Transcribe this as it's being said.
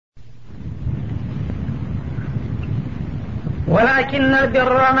ወላኪን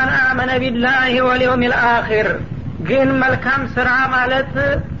البر من آمن بالله واليوم الآخر ግን መልካም ስራ ማለት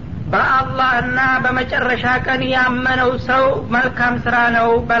በአላህና በመጨረሻ ቀን ያመነው ሰው መልካም ስራ ነው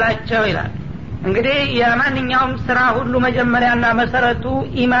በላቸው ይላል። እንግዲህ የማንኛውም ስራ ሁሉ መጀመሪያና መሰረቱ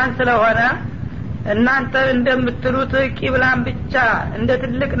ኢማን ስለሆነ እናንተ እንደምትሉት ቂብላን ብቻ እንደ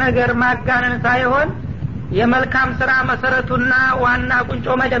ትልቅ ነገር ማጋነን ሳይሆን የመልካም ስራ መሰረቱና ዋና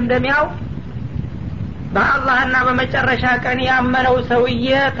ቁንጮ መደምደሚያው በአላህና በመጨረሻ ቀን ያመነው ሰውዬ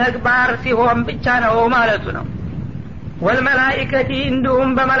ተግባር ሲሆን ብቻ ነው ማለቱ ነው። ወልመላኢከቲ እንዲሁም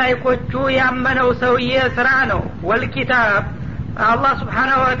በመላእክቶቹ ያመነው ሰውዬ ስራ ነው። ወልኪታብ አላህ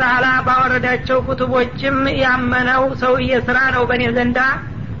Subhanahu Wa Ta'ala ባወረዳቸው ኩቱቦችም ያመነው ሰውዬ ስራ ነው በእኔ ዘንዳ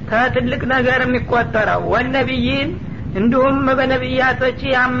ከትልቅ ነገር የሚቆጠረው። ወነብይን እንዲሁም በነብያቶች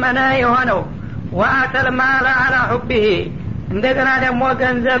ያመነ የሆነው ወአተል ማለ አላ ሁቢሂ እንደገና ደግሞ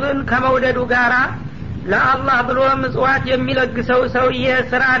ገንዘብን ከመውደዱ ጋራ ለአላህ ብሎ ምጽዋት የሚለግሰው ሰውዬ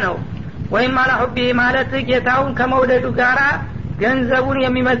ስራ ነው። ወይም አላ ሁቢሂ ማለት ጌታውን ከመውደዱ ጋራ ገንዘቡን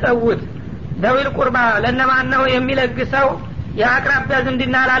የሚመጸውት ደዊል ቁርባ ለነማን ነው የሚለግሰው? የአቅራቢያ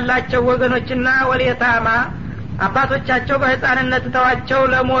ዝምድና ላላቸው ወገኖችና ወልየታማ አባቶቻቸው በህፃንነት ተዋቸው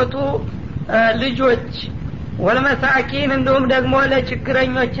ለሞቱ ልጆች፣ ወልመሳኪን እንዲሁም ደግሞ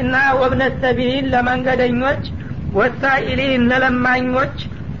ለችግረኞችና ወብነት ሰቢል ለመንገደኞች፣ ወሳኢሊን ለለማኞች፣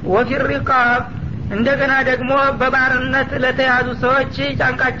 ወፊሪቃብ እንደገና ደግሞ በባርነት ለተያዙ ሰዎች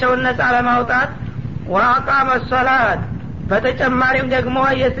ጫንቃቸውን ነፃ ለማውጣት፣ ወአቃመ ሶላት በተጨማሪም ደግሞ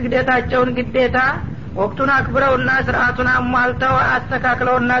የስግደታቸውን ግዴታ ወቅቱን አክብረውና ስርዓቱን አሟልተው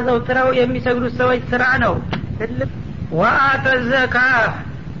አስተካክለውና ዘውትረው የሚሰግዱት ሰዎች ስራ ነው። ወአተ ዘካ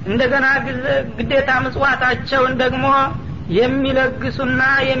እንደገና ግዴታ ምጽዋታቸውን ደግሞ የሚለግሱና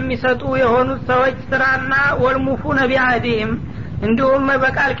የሚሰጡ የሆኑት ሰዎች ስራና ወልሙፉነ ቢአህዲሂም እንዲሁም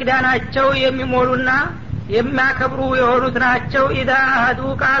በቃል ኪዳናቸው የሚሞሉና የሚያከብሩ የሆኑት ናቸው። ኢዛ አህዱ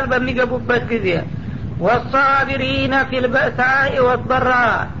ቃል በሚገቡበት ጊዜ ወሳቢሪነ ፊል በእሳኢ ወደራ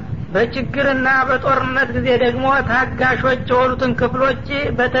በችግርና በጦርነት ጊዜ ደግሞ ታጋሾች የሆኑትን ክፍሎች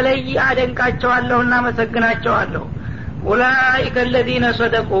በተለይ አደንቃቸዋለሁና መሰግናቸዋለሁ። ኡላኢከ الذين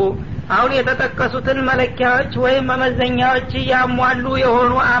صدقوا አሁን የተጠቀሱትን መለኪያዎች ወይም መመዘኛዎች ያሟሉ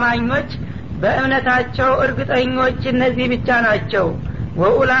የሆኑ አማኞች በእምነታቸው እርግጠኞች እነዚህ ብቻ ናቸው።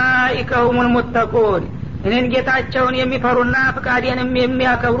 ወኡላኢከ ሁሙል ሙተቁን እነን ጌታቸውን የሚፈሩና ፍቃዴንም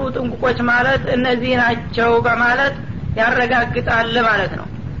የሚያከብሩ ጥንቁቆች ማለት እነዚህ ናቸው በማለት ያረጋግጣል ማለት ነው።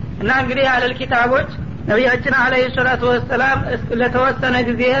 እና እንግዲህ አለል ኪታቦች ነብያችን አለይሂ ሰላቱ ወሰለም ለተወሰነ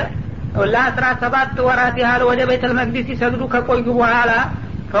ጊዜ ለ17 ወራት ያህል ወደ ቤተል መቅዲስ ሲሰግዱ ከቆዩ በኋላ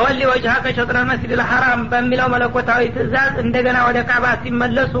ከወሊ ወጅሃ ከሸጥረ መስጂድ الحرام በሚለው መለኮታዊ ትእዛዝ እንደገና ወደ ካባ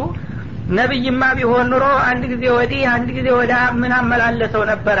ሲመለሱ ነብይማ ቢሆን ኑሮ አንድ ጊዜ ወዲህ አንድ ጊዜ ወዳ ምን አመላለሰው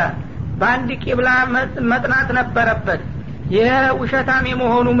ነበር? በአንድ ቂብላ መጥናት ነበረበት። የውሸታም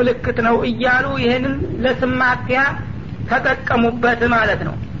የመሆኑ ምልክት ነው እያሉ ይሄንን ለስማቲያ ተጠቀሙበት ማለት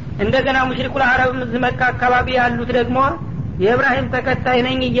ነው። እንደገና ሙሽሪኩል አረብ መካ አካባቢ ያሉት ደግሞ የኢብራሂም ተከታይ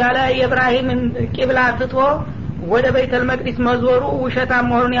ነኝ እያለ የኢብራሂምን ቂብላ ትቶ ወደ ቤተል መቅዲስ መዞሩ ውሸታም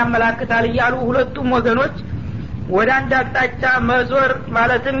መሆኑን ያመለክታል እያሉ ሁለቱም ወገኖች ወደ አንድ አቅጣጫ መዞር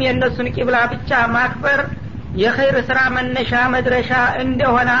ማለትም የነሱን ቂብላ ብቻ ማክበር የኸይር ስራ መነሻ መድረሻ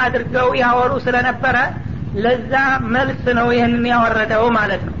እንደሆነ አድርገው ያወሩ ስለነበረ ለዛ መልስ ነው ይሄንን ያወረደው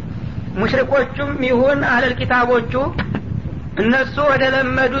ማለት ነው። ሙሽሪኮቹም ይሁን አለል ኪታቦቹ እነሱ ወደ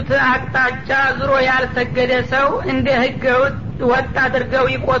ለመዱት አቅጣጫ ዙሮ ያልሰገደ ሰው እንደ ህገ ወጥ አድርገው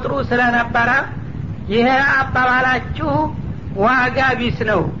ይቆጥሩ ስለነበረ ይሄ አባባላችሁ ዋጋ ቢስ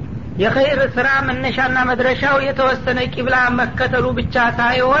ነው። የኸይር ስራ መነሻና መድረሻው የተወሰነ ቂብላ መከተሉ ብቻ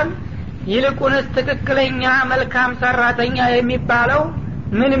ሳይሆን ይልቁንስ ትክክለኛ መልካም ሰራተኛ የሚባለው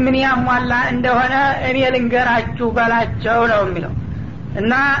ምን ያሟላ እንደሆነ እኔ ልንገራችሁ በላቸው ነው የሚለው።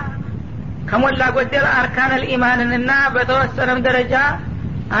 እና ከሞላ ጎደል አርካነል ኢማንንና በተወሰነም ደረጃ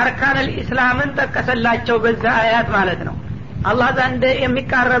አርካነል ኢስላምን ጠቀሰላቸው በዛ አያት ማለት ነው። አላህ ዘንድ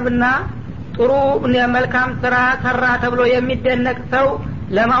የሚቃረብና ጥሩ መልካም ስራ ሰራ ተብሎ የሚደነቅ ሰው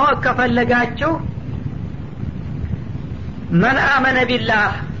ለማወቅ ከፈለጋችሁ መን አመነ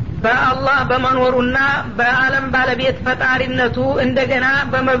ቢላህ በአላህ በመኖሩና በአለም ባለቤት ፈጣሪነቱ እንደገና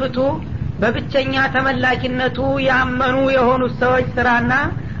በመብቱ በብቸኛ ተመላኪነቱ ያመኑ የሆኑ ሰዎች ስራና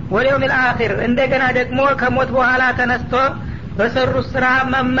ወለውም الآخر እንደገና ደግሞ ከሞት በኋላ ተነስቶ በሰሩ ስራ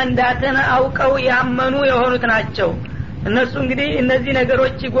መመንዳትን አውቀው ያመኑ የሆኑት ናቸው። እነሱ እንግዲህ እነዚህ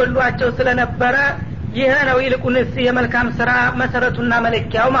ነገሮች ይጎሏቸው ስለነበረ ይሄ ነው ይልቁንስ የመልካም ስራ መሰረቱና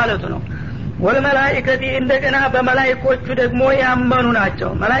መለኪያው ማለቱ ነው። ወልመላኢከቲ እንደገና በመላእክቶቹ ደግሞ ያመኑ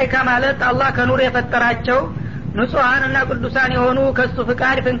ናቸው። መላእክት ማለት አላህ ከኑር የፈጠራቸው ንጹሃንና ቅዱሳን የሆኑ ከሱ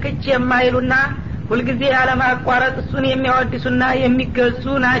ፍቃድ ፍንክች የማይሉና ሁልጊዜ ያለማቋረጥ እሱን የሚያወድሱና የሚገዙ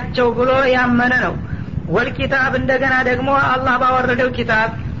ናቸው ብሎ ያመነ ነው። ወልኪታብ እንደገና ደግሞ አላህ ባወረደው ኪታብ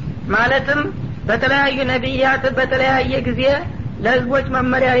ማለትም በተለያዩ ነቢያት በተለያየ ጊዜ ለህዝቦች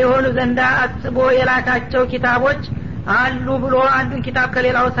መመሪያ የሆኑ ዘንዳ አስቦ የላካቸው ኪታቦች አሉ ብሎ አንዱን ኪታብ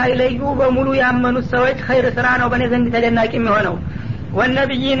ከሌላው ሳይለዩ በሙሉ ያመኑት ሰዎች ኸይር ስራ ነው በእኔ ዘንድ ተደናቂ የሚሆነው።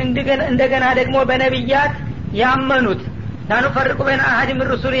 ወነብይን እንደገና ደግሞ በነቢያት ያመኑት ታንፈርቁ በይነ አሐድ ሚን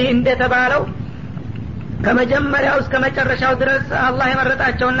ሩሱሊሂ እንደተባለው ከመጀመሪያው እስከ መጨረሻው ድረስ አላህ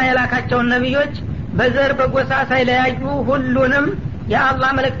የመረጣቸውና የላካቸውን ነብዮች በዘር በጎሳ ሳይለያዩ ሁሉንም የአላህ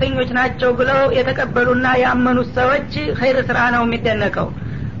መልእክተኞች ናቸው ብለው የተቀበሉና ያመኑት ሰዎች ኸይር ስራ ነው የሚደነቀው።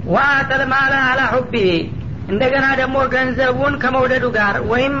 ወአተል ማለ አላ ሁቢሂ እንደገና ደግሞ ገንዘቡን ከመውደዱ ጋር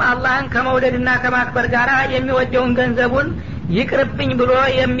ወይም አላህን ከመውደድና ከማክበር ጋር የሚወደውን ገንዘቡን ይቅርብኝ ብሎ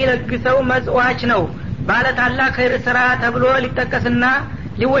የሚለግሰው መጽዋች ነው ባለ ታላቅ ኸይር ስራ ተብሎ ሊጠቀስና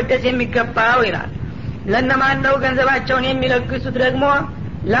ሊወደስ የሚገባው ይላል። ለነማን ነው ገንዘባቸውን የሚለግሱት? ደግሞ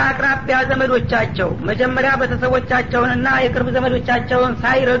ለአቅራቢያ ዘመዶቻቸው መጀመሪያ ቤተሰቦቻቸውንና የቅርብ ዘመዶቻቸውን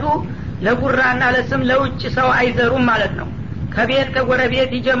ሳይረዱ ለጉራና ለስም ለውጭ ሰው አይዘሩም ማለት ነው። ከቤት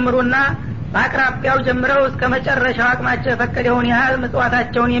ከጎረቤት ይጀምሩና በአቅራቢያው ጀምረው እስከ መጨረሻው አቅማቸው የፈቀደውን ያህል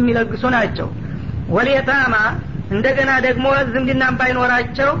መጽዋታቸውን የሚለግሱ ናቸው። ወልየታማ እንደገና ደግሞ ዝምድናም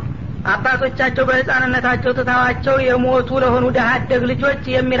ባይኖራቸው አባቶቻቸው በህፃንነታቸው ትተዋቸው የሞቱ ለሆኑ ደሃ አደግ ልጆች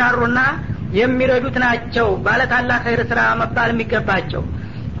የሚራሩና የሚረዱት ናቸው ባለ ታላቅ ኸይር ስራ መባል የሚገባቸው።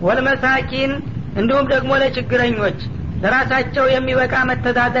 ወልመሳኪን እንዲሁም ደግሞ ለችግረኞች ለራሳቸው የሚበቃ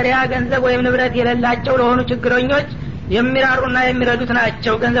መተዳደሪያ ገንዘብ ወይም ንብረት የሌላቸው ለሆኑ ችግረኞች የሚራሩና የሚረዱት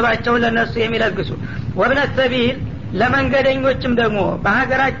ናቸው ገንዘባቸውን ለነሱ የሚለግሱ። ወብነ ሰቢል ለመንገደኞችም ደግሞ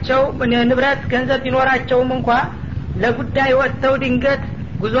በሀገራቸው ንብረት ገንዘብ ቢኖራቸውም እንኳ ለጉዳይ ወጥተው ድንገት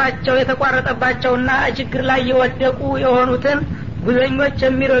ጉዟቸው የተቋረጠባቸውና ችግር ላይ የወደቁ የሆኑትን ጉዘኞች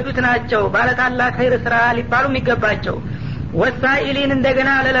የሚረዱት ናቸው ባለ ታላቅ ኸይር ስራ ሊባሉ የሚገባቸው። ወሳኢሊን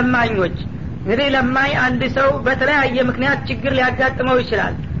እንደገና ለለማኞች እንግዲህ ለማኝ አንድ ሰው በተለያየ ምክንያት ችግር ሊያጋጥመው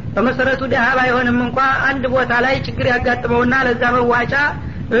ይችላል። በመሰረቱ ደሃ ባይሆንም እንኳ አንድ ቦታ ላይ ችግር ያጋጥመውና ለዛ መዋጫ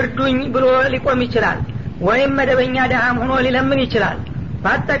እርዱኝ ብሎ ሊቆም ይችላል። ወይም መደበኛ ደሃም ሆኖ ሊለምን ይችላል።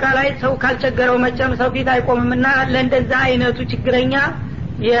 በአጠቃላይ ሰው ካልቸገረው መቼም ሰው ፊት አይቆምምና ለእንደዛ አይነቱ ችግረኛ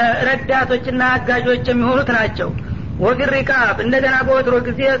የረዳቶችና አጋዦች የሚሆኑት ናቸው። ወግሪቃብ እንደገና በወትሮ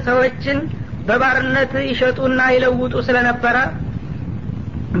ጊዜ ሰዎችን በባርነት ይሸጡና ይለውጡ ስለነበረ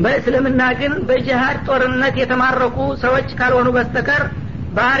በእስልምና ግን በጂሃድ ጦርነት የተማረኩ ሰዎች ካልሆኑ በስተቀር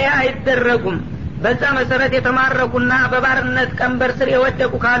ባሪያ አይደረጉም። በዛ መሰረት የተማረኩና በባርነት ቀንበር ስር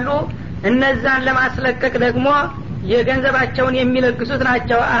የወደቁ ካሉ እነዛን ለማስለቀቅ ደግሞ የገንዘባቸውን የሚለግሱት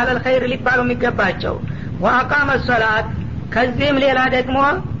ናቸው አህለል ኸይር ሊባሉ የሚገባቸው። ወአቃመ ሶላት ከዚህም ሌላ ደግሞ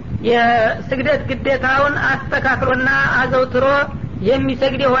የስግደት ግዴታውን አስተካክሎና አዘውትሮ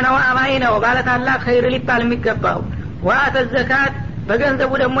የሚሰግድ የሆነው አማኝ ነው ባለ ታላቅ ኸይር ሊባል የሚገባው። ወአተ ዘካት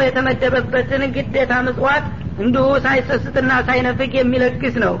በገንዘቡ ደግሞ የተመደበበትን ግዴታ ምጽዋት እንዲሁ ሳይሰስትና ሳይነፍግ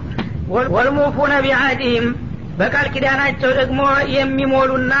የሚለግስ ነው። ወልሙፉነ ቢዐህዲሂም በቃል ኪዳናቸው ደግሞ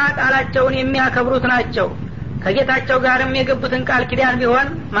የሚሞሉና ቃላቸውን የሚያከብሩት ናቸው። ከጌታቸው ጋርም የገቡትን ቃል ኪዳን ቢሆን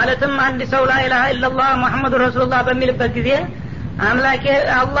ማለትም አንድ ሰው ላኢላሃ ኢላላህ ሙሐመዱ ረሱሉላህ በሚልበት ጊዜ አምላኬ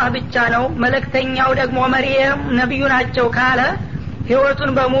አላህ ብቻ ነው መልእክተኛው ደግሞ መርየም ነብዩ ናቸው ካለ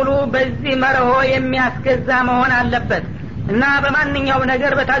ህይወቱን በሙሉ በዚህ መርሆ የሚያስገዛ መሆን አለበት እና በማንኛውም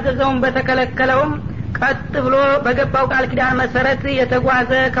ነገር በታዘዘውም በተከለከለውም ቀጥ ብሎ በገባው ቃል ኪዳን መሰረት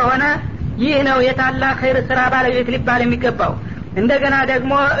የተጓዘ ከሆነ ይህ ነው የታላቅ ኸይር ስራ ባለቤት ሊባል የሚገባው። እንደገና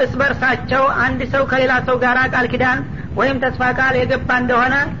ደግሞ እስበርሳቸው አንድ ሰው ከሌላ ሰው ጋር ቃል ኪዳን ወይም ተስፋ ቃል የገባ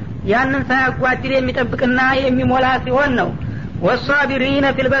እንደሆነ ያንን ሳያጓድል የሚጠብቅና የሚሞላ ሲሆን ነው። ወሷቢሪነ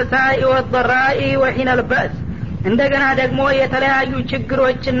ፊል በሳኢ ወድራኢ ወሒነ ልበእስ እንደገና ደግሞ የተለያዩ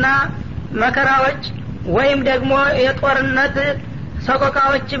ችግሮችና መከራዎች ወይም ደግሞ የጦርነት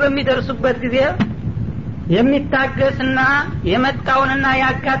ሰቆቃዎች በሚደርሱበት ጊዜ የሚታገስና የመጣውንና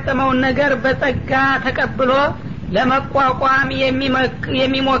ያጋጠመውን ነገር በጸጋ ተቀብሎ ለመቋቋም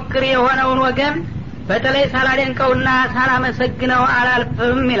የሚሞክር የሆነውን ወገን በተለይ ሳላደንቀውና ሳላመሰግነው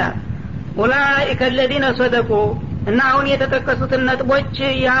አላልፍም ይላል። ኡላኢከ الذين صدقوا እና አሁን የተጠቀሱትን ነጥቦች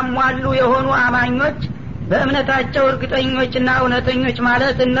ያሟሉ የሆኑ አማኞች በእምነታቸው እርግጠኞችና እውነተኞች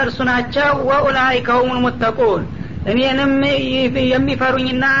ማለት እነርሱ ናቸው። ወኡላኢከ ሁሙል ሙተቁን እኔንም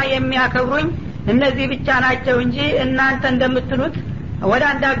የሚፈሩኝና የሚያከብሩኝ እነዚህ ብቻ ናቸው እንጂ እናንተ እንደምትሉት ወደ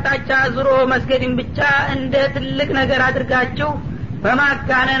አንድ አቅጣጫ ዙሮ መስገድን ብቻ እንደ ትልቅ ነገር አድርጋችሁ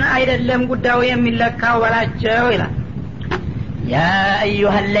በማጋነን አይደለም ጉዳዩ የሚለካው በላቸው ይላል። يا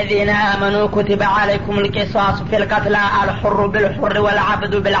أيها الذين آمنوا كتب عليكم القصاص في القتلى الحر بالحر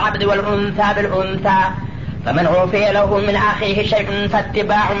والعبد بالعبد والأنثى بالأنثى فمن عوفي له من أخيه شيء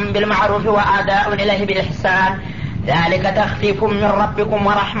فاتباع بالمعروف وأداء إليه بإحسان ذلك تخفيف من ربكم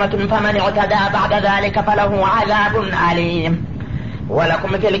ورحمة فمن اعتدى بعد ذلك فله عذاب أليم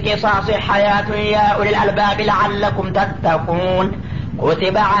ولكم في القصاص حياة يا أولي الألباب لعلكم تتقون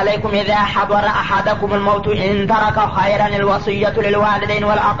كتب عليكم إذا حضر أحدكم الموت إن ترك خيرا الوصية للوالدين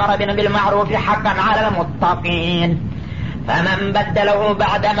والأقربين بالمعروف حقا على المتقين فمن بدله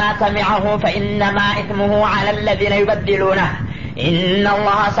بعدما سمعه فإنما إثمه على الذين يبدلونه إن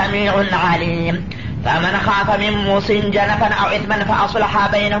الله سميع عليم فمن خاف من موص جنفا أو إثما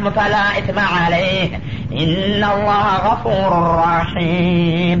فأصلح بينهم فلا إثم عليه إن الله غفور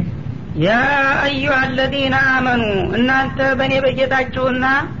رحيم يا أيها الذين آمنوا إن أنت بني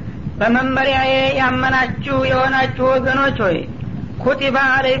بجتاجونا فمن مريعي يأمناجو يوناجو وغنوشوي كتب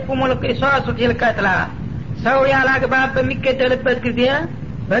عليكم القصاص في القتلى ሰው ያላግባብ በሚገደልበት ጊዜ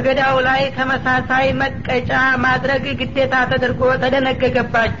በገዳው ላይ ተመሳሳይ መቀጫ ማድረግ ግዴታ ተደርጎ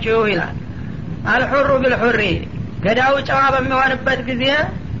ተደነገገባችሁ ይላል። አልሁሩ ቢልሁሪ ገዳው ጨዋ በሚሆንበት ጊዜ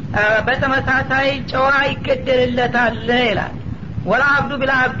በተመሳሳይ ጨዋ ይገደልለታል ይላል። ወልአብዱ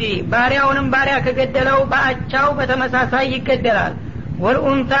ቢልአብዲ ባሪያውንም ባሪያ ከገደለው በአቻው በተመሳሳይ ይገደላል።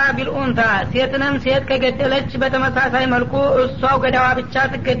 ወልኡንታ ቢልኡንታ ሴትንም ሴት ከገደለች በተመሳሳይ መልኩ እሷው ገዳዋ ብቻ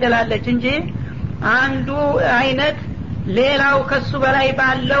ትገደላለች እንጂ አንዱ አይነት ሌላው ከሱ በላይ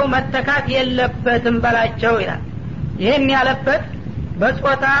ባለው መተካት የለበትም በላቸው ይላል። ይሄን ያለበት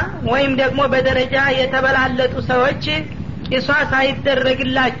በጾታ ወይም ደግሞ በደረጃ የተበላለጡ ሰዎች ቂሷስ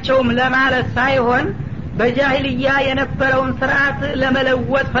አይደረግላቸውም ለማለት ሳይሆን በጃሂልያ የነበረውን ስርዓት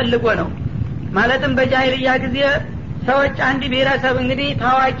ለመለወጥ ፈልጎ ነው። ማለትም በጃሂልያ ጊዜ ሰዎች አንድ ብሔረሰብ እንግዲህ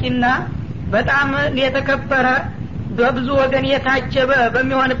ታዋቂና በጣም የተከበረ በብዙ ወገን የታጀበ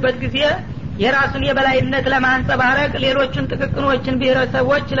በሚሆንበት ጊዜ የራሱን የበላይነት ለማንጸባረቅ ሌሎችን ጥቅቅኖችን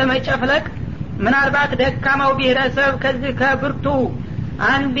ብሔረሰቦች ለመጨፍለቅ ምናልባት ደካማው ብሔረሰብ ከዚህ ከብርቱ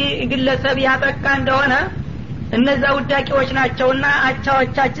አንድ ግለሰብ ያጠቃ እንደሆነ እነዛ ውዳቂዎች ናቸውና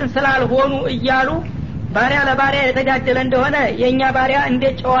አቻዎቻችን ስላልሆኑ እያሉ ባሪያ ለባሪያ የተጋደለ እንደሆነ የኛ ባሪያ እንደ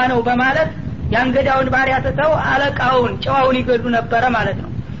ጨዋ ነው በማለት ያንገዳውን ባሪያ ተተው አለቃውን ጨዋውን ይገዱ ነበር ማለት ነው።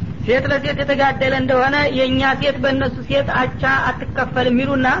 ሴት ለሴት የተጋደለ እንደሆነ የኛ ሴት በእነሱ ሴት አቻ አትከፈልም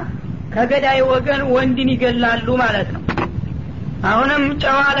ይሉና ከገዳይ ወገን ወንድን ይገላሉ ማለት ነው። አሁንም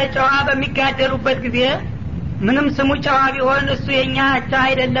ጨዋ ለጨዋ በሚጋደሉበት ጊዜ ምንም ስሙ ጨዋ ቢሆን እሱ የኛ አቻ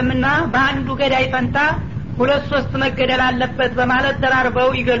አይደለምና በአንዱ ገዳይ ፈንታ ሁለት ሶስት መገደል አለበት በማለት ተራርበው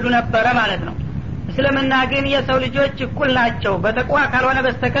ይገሉ ነበር ማለት ነው። እስልምና ግን የሰው ልጆች እኩል ናቸው በተቋ ካልሆነ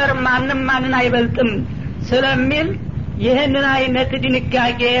በስተቀር ማንም ማንን አይበልጥም ስለሚል ይህንን አይነት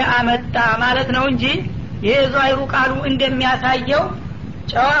ድንጋጌ አመጣ ማለት ነው እንጂ የዛይሩ ቃሉ እንደሚያሳየው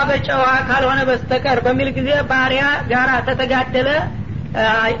ጨዋ በጨዋ ካልሆነ በስተቀር በሚል ጊዜ ባሪያ ጋራ ተተጋደለ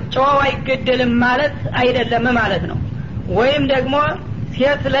ጨዋው አይገደልም ማለት አይደለም ማለት ነው። ወይም ደግሞ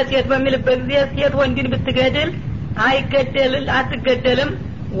ሴት ለሴት በሚልበት ጊዜ ሴት ወንድን ብትገድል አትገደልም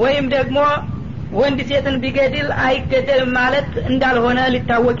ወይም ደግሞ ወንድ ሴትን ቢገድል አይገደልም ማለት እንዳልሆነ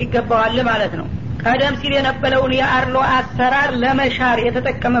ሊታወቅ ይገባዋል ማለት ነው። ቀደም ሲል የነበረውን የአርሎ አሰራር ለመሻር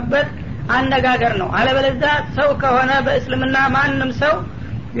የተጠቀመበት አነጋገር ነው። አለበለዚያ ሰው ከሆነ በእስልምና ማንም ሰው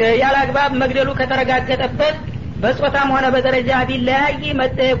ያላግባብ መግደሉ ከተረጋገጠበት በጾታም ሆነ በደረጃ ቢለያይ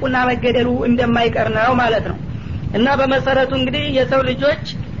መጠየቁና መገደሉ እንደማይቀር ነው ማለት ነው። እና በመሰረቱ እንግዲህ የሰው ልጆች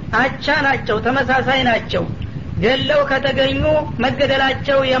አቻ ናቸው ተመሳሳይ ናቸው ገለው ከተገኙ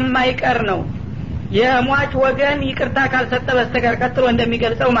መገደላቸው የማይቀር ነው የሟች ወገን ይቅርታ ካልሰጠ በስተቀር ቀጥሎ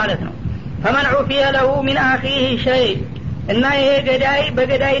እንደሚገልጸው ማለት ነው። فمن عفي له من اخيه شيء እና ይሄ ገዳይ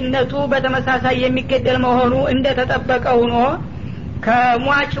በገዳይነቱ በተመሳሳይ የሚገደል መሆኑ እንደተጠበቀው ነው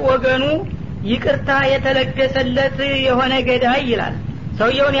ከሟች ወገኑ ይቅርታ የተለገሰለት የሆነ ገዳይ ይላል።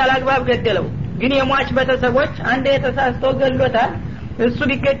 ሰውየውን ያላግባብ ገደለው ግን የሟች ቤተሰቦች አንዴ የተሳስተው ገሎታል እሱ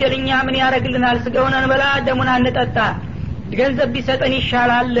ቢገደልኛ ምን ያረግልናል ስጋውን አንበላ ደሙን አንጠጣ ገንዘብ ቢሰጠን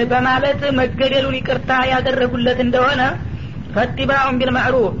ይሻላል በማለት መገደሉን ይቅርታ ያደረጉለት እንደሆነ ፈትባኡን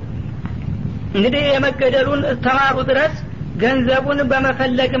ቢልማዕሩፍ እንግዲህ የመገደሉን ተማሩ ድረስ ገንዘቡን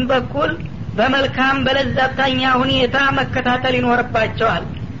በመፈለግም በኩል በመልካም በለዛብታኛ ሁኔታ መከታተል ይኖርባቸዋል።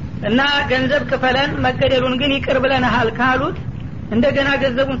 እና ገንዘብ ክፈለን መገደሉን ግን ይቅር ብለናል ካሉት እንደገና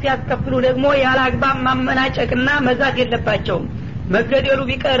ገንዘቡን ሲያስከፍሉ ደግሞ ያላግባብ ማመናጨቅና መዛት የለባቸውም። መገደሉ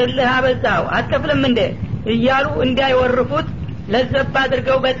ቢቀርልህ አበዛው አትከፍልም እንደ እያሉ እንዳይወርፉት ለዘብ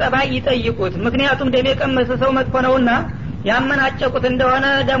አድርገው በጸባይ ይጠይቁት። ምክንያቱም ደም የቀመሰ ሰው መጥፎ ነውና ያመናጨቁት እንደሆነ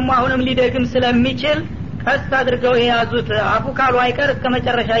ደግሞ አሁንም ሊደግም ስለሚችል ቀስ አድርገው የያዙት አፉ ካሉ አይቀር እስከ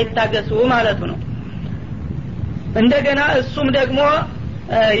መጨረሻ ይታገሱ ማለቱ ነው። እንደገና እሱም ደግሞ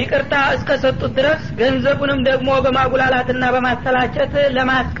ይቅርታ እስከ ሰጡት ድረስ ገንዘቡንም ደግሞ በማጉላላትና በማስተላጨት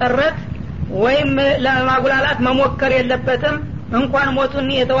ለማስቀረት ወይም ለማጉላላት መሞከር የለበትም እንኳን ሞቱን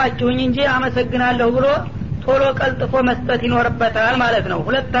የተዋችሁኝ እንጂ አመሰግናለሁ ብሎ ቶሎ ቀልጥፎ መስጠት ይኖርበታል ማለት ነው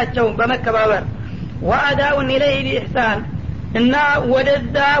ሁለታቸው በመከባበር ወአዳኡን ኢለይሂ ቢኢህሳን እና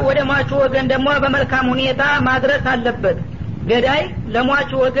ወደዛ ወደ ሟቹ ወገን ደግሞ በመልካም ሁኔታ ማድረስ አለበት ገዳይ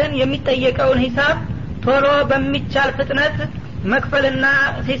ለሟቹ ወገን የሚጠየቀውን ሂሳብ ቶሎ በሚቻል ፍጥነት መክፈልና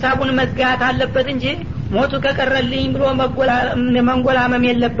ሂሳቡን መዝጋት አለበት እንጂ ሞቱ ከቀረልኝ ብሎ መንጎላመም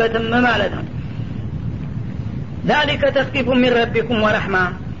የለበትም ማለት ነው ذلك تخفيف من ربكم ورحمة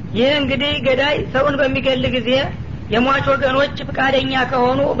ይህ እንግዲህ ገዳይ ሰውን በሚገል ጊዜ የሟች ወገኖች ፍቃደኛ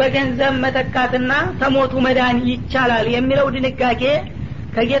ከሆኑ በገንዘብ መተካትና ተሞቱ መዳን ይቻላል የሚለው ድንጋጌ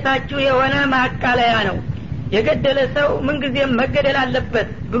ከጌታችሁ የሆነ ማቃለያ ነው የገደለ ሰው ምን ጊዜም መገደል አለበት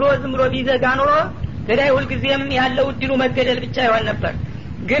ብሎ ዝም ብሎ ቢዘጋ ኖሮ ገዳይ ሁሉ ጊዜም ያለው ድሉ መገደል ብቻ ይሆን ነበር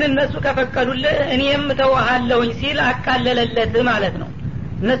ግን እነሱ ከፈቀዱልህ እኔም ተዋሃለሁኝ ሲል አቃለለለት ማለት ነው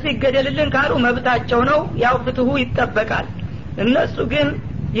እነሱ ይገደልልን ካሉ መብታቸው ነው ያው ፍትሁ ይጠበቃል እነሱ ግን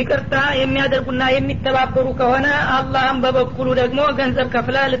ይቅርታ የሚያደርጉና የሚተባበሩ ከሆነ አላህም በበኩሉ ደግሞ ገንዘብ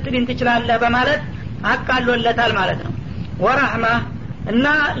ከፍለ ልትድን ትችላለህ በማለት አቃሎለታል ማለት ነው ወራህማ እና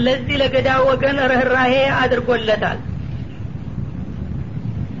ለዚህ ለገዳው ወገን ርህራሄ አድርጎለታል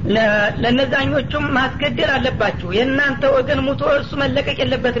ለነዛኞቹም ማስገደል አለባችሁ የእናንተ ወገን ሙቶ እሱ መለቀቅ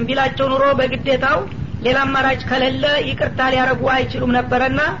የለበትም ቢላቸው ኑሮ በግዴታው ሌላ አማራጭ ከሌለ ይቅርታ ሊያረጉ አይችሉም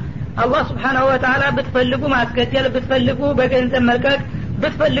ነበርና አላህ Subhanahu Wa Ta'ala ብትፈልጉ ማስገደል ብትፈልጉ በገንዘብ መልቀቅ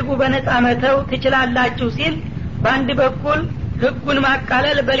ብትፈልጉ በነጻ መተው ትችላላችሁ ሲል በአንድ በኩል ህጉን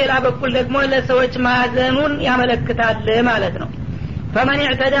ማቃለል በሌላ በኩል ደግሞ ለሰዎች ማዘኑን ያመለክታል ማለት ነው فمن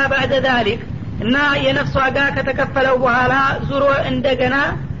اعتدى بعد ذلك እና የነፍስ ዋጋ ከተከፈለው በኋላ ዙሮ እንደገና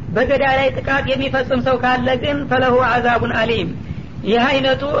በገዳይ ላይ ጥቃት የሚፈጽም ሰው ካለ ግን فله عذاب أليم ይህ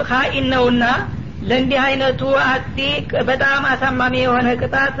አይነቱ ኻኢን ነውና ለእንዲህ አይነቱ አጥቂቅ በጣም አሳማሚ የሆነ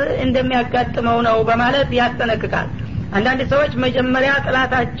ቅጣት እንደሚያጋጥመው ነው በማለት ያስጠነቅቃል አንዳንድ ሰዎች መጀመሪያ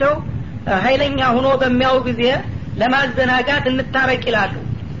ጥላታቸው ኃይለኛ ሆኖ በሚያው ጊዜ ለማዘናጋት እንታረቅ ይላሉ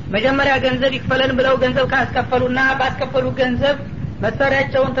መጀመሪያ ገንዘብ ይክፈለን ብለው ገንዘብ ካስከፈሉና ባስከፈሉ ገንዘብ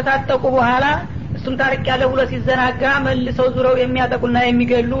መሳሪያቸውን ተታጠቁ በኋላ እሱም ታረቅ ያለ ብሎ ሲዘናጋ መልሰው ዙረው የሚያጠቁና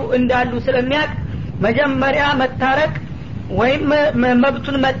የሚገሉ እንዳሉ ስለሚያቅ መጀመሪያ መታረቅ ወይም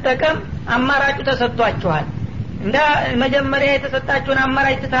መብቱን መጠቀም አማራጩ ተሰጥቷቸዋል እንዳ መጀመሪያ የተሰጣችሁን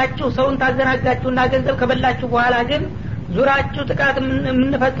አማራጭ ትታችሁ ሰውን ታዘናጋችሁና ገንዘብ ከበላችሁ በኋላ ግን ዙራችሁ ጥቃት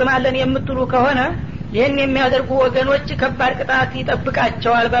እንፈጽማለን የምትሉ ከሆነ ይህን የሚያደርጉ ወገኖች ከባድ ቅጣት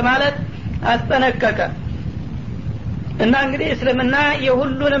ይጠብቃቸዋል በማለት አስጠነቀቀ እና እንግዲህ እስልምና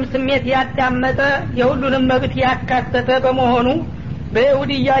የሁሉንም ስሜት ያዳመጠ የሁሉንም መብት ያካተተ በመሆኑ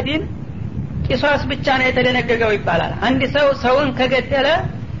በይሁዲያ ዲን ቂሷስ ብቻ ነው የተደነገገው ይባላል አንድ ሰው ሰውን ከገደለ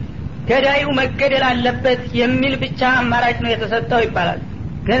ገዳዩ መገደል አለበት የሚል ብቻ አማራጭ ነው የተሰጠው ይባላል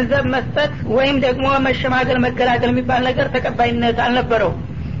ገንዘብ መስጠት ወይም ደግሞ መሸማገል መገላገል የሚባል ነገር ተቀባይነት አልነበረው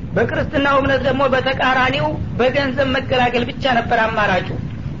በክርስትናው እምነት ደግሞ በተቃራኒው በገንዘብ መገላገል ብቻ ነበር አማራጩ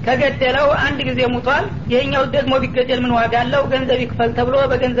ከገደለው አንድ ጊዜ ሙቷል የኛው ደግሞ ቢገደል ምን ዋጋ አለው ገንዘብ ይክፈል ተብሎ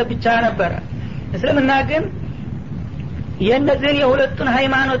በገንዘብ ብቻ ነበር እስልምና ግን የነዚህን የሁለቱን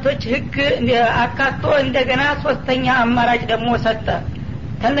ሃይማኖቶች ህግ አካቶ እንደገና ሶስተኛ አማራጭ ደግሞ ሰጠ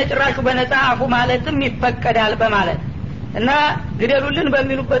ተነጭራሹ በነጻ አፉ ማለትም ይፈቀዳል በማለት እና ግደሉልን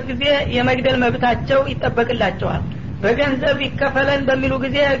በሚሉበት ጊዜ የመግደል መብታቸው ይጠበቅላቸዋል በገንዘብ ይከፈለን በሚሉ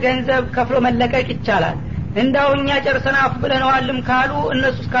ጊዜ ገንዘብ ከፍሎ መለቀቅ ይቻላል እንዳውኛ ጨርሰና አፉ ብለናልም ካሉ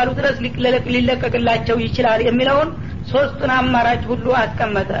እነሱ እስካሉ ድረስ ሊለቀቅላቸው ይችላል የሚለውን ሶስቱን አማራጭ ሁሉ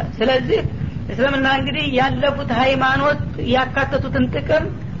አስቀመጠ ስለዚህ እስልምና እንግዲህ ያለፉት ሃይማኖት ያካተቱትን ጥቅም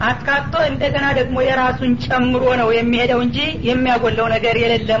አካቶ እንደገና ደግሞ የራሱን ጨምሮ ነው የሚሄደው እንጂ የሚያጎለው ነገር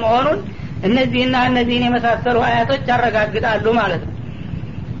የሌለ መሆኑን እነዚህና እነዚህን የመሳሰሉ አያቶች ያረጋግጣሉ ማለት ነው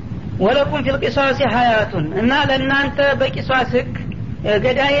ወለኩም ፊል ቂሷስ ሐያቱን እና ለእናንተ በቂሷስ ህግ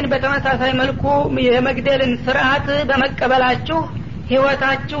ገዳይን በተመሳሳይ መልኩ የመግደልን ስርዓት በመቀበላችሁ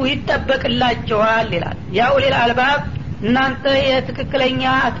ህይወታችሁ ይጠበቅላችኋል ይላል ያው ሌላ አልባብ እናንተ የትክክለኛ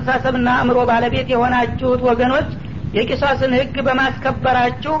አስተሳሰብና አእምሮ ባለቤት የሆናችሁት ወገኖች የቂሷስን ህግ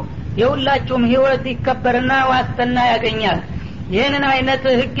በማስከበራችሁ የሁላችሁም ህይወት ይከበርና ዋስትና ያገኛል ይህንን አይነት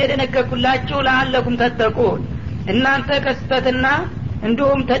ህግ የደነገኩላችሁ ለአለኩም ተተቁን እናንተ ከስተትና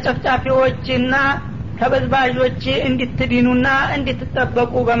እንዲሁም ተጨፍጫፊዎችና ተበዝባዦች እንድትድኑና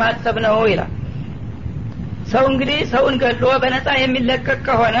እንድትጠበቁ በማሰብ ነው ይላል ሰው እንግዲህ ሰውን ገሎ በነጻ የሚለቀቅ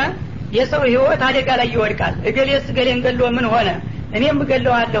ከሆነ የሰው ህይወት አደጋ ላይ ይወድቃል እገሌስ ገሌን ገሎ ምን ሆነ እኔም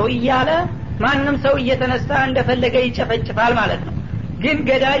ገለዋለሁ እያለ ማንንም ሰው እየተነሳ እንደፈለገ ይጨፈጭፋል ማለት ነው ግን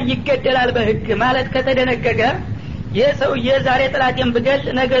ገዳይ ይገደላል በህግ ማለት ከተደነገገ የሰው የዛሬ ጥላቴን ብገል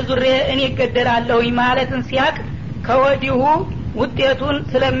ነገ ዙሬ እኔ ይገደላለሁ ማለትን ሲያቅ ከወዲሁ ውጤቱን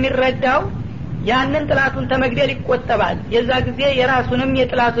ስለሚረዳው ያንን ጥላቱን ተመግደል ይቆጠባል። የዛ ጊዜ የራሱንም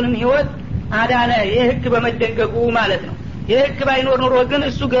የጥላቱንም ህይወት አዳነ የህግ በመደንገጉ ማለት ነው። የህግ ባይኖር ኑሮ ግን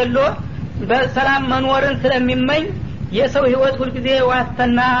እሱ ገሎ በሰላም መኖርን ስለሚመኝ የሰው ህይወት ሁልጊዜ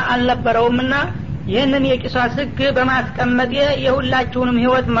ዋስትና አልነበረውምና ይህንን የቂሷስ ህግ በማስቀመጥ የሁላችሁንም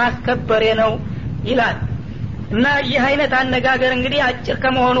ህይወት ማስከበሬ ነው ይላል። እና ይህ አይነት አነጋገር እንግዲህ አጭር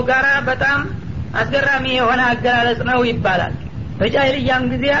ከመሆኑ ጋራ በጣም አስገራሚ የሆነ አገላለጽ ነው ይባላል። በጃሂልያም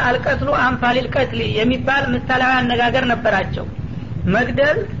ጊዜ አልቀትሉ አንፋሊል ቀትል የሚባል ምሳሌያዊ አነጋገር ነበራቸው።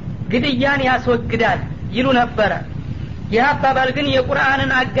 መግደል ግድያን ያስወግዳል ይሉ ነበረ። ይህ አባባል ግን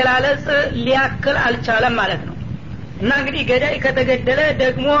የቁርአንን አገላለጽ ሊያክል አልቻለም ማለት ነው። እና እንግዲህ ገዳይ ከተገደለ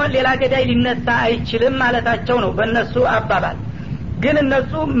ደግሞ ሌላ ገዳይ ሊነሳ አይችልም ማለታቸው ነው በእነሱ አባባል። ግን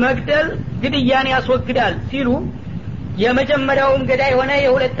እነሱ መግደል ግድያን ያስወግዳል ሲሉ የመጀመሪያውም ገዳይ ሆነ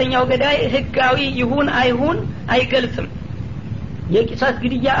የሁለተኛው ገዳይ ህጋዊ ይሁን አይሁን አይገልጽም። የቂሳስ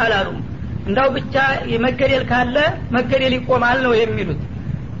ግድያ አላሉም። እንዳው ብቻ የመገደል ካለ መገደል ይቆማል ነው የሚሉት።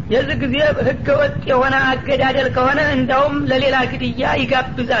 የዚህ ጊዜ ህገወጥ የሆነ አገዳደል ከሆነ እንዳውም ለሌላ ግድያ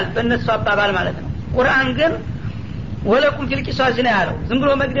ይጋብዛል በእነሱ አባባል ማለት ነው። ቁርአን ግን ወለኩም ፊል ቂሳስ ነው ያለው። ዝም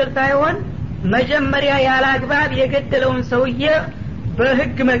ብሎ መግደል ሳይሆን መጀመሪያ ያለ አግባብ የገደለውን ሰውዬ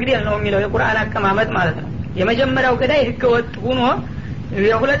በህግ መግደል ነው የሚለው የቁርአን አቀማመጥ ማለት ነው። የመጀመሪያው ገዳይ ህገወጥ ሆኖ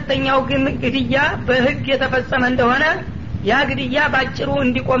የሁለተኛው ግን ግድያ በህግ የተፈጸመ እንደሆነ ያ ግድያ ባጭሩ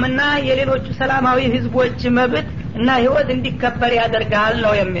እንዲቆምና የሌሎች ሰላማዊ ህዝቦች መብት እና ህይወት እንዲከበር ያደርጋል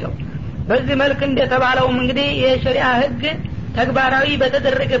ነው የሚለው። በዚህ መልክ እንደተባለውም እንግዲህ የሸሪዓ ህግ ተግባራዊ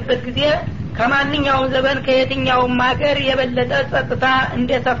በተደረገበት ጊዜ ከማንኛውም ዘመን ከየትኛውም ሀገር የበለጠ ጸጥታ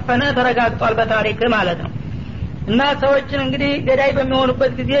እንደሰፈነ ተረጋግጧል በታሪክ ማለት ነው። እና ሰዎችን እንግዲህ ገዳይ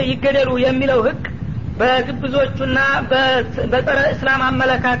በሚሆኑበት ጊዜ ይገደሉ የሚለው ህግ በግብዞቹና በጸረ እስላም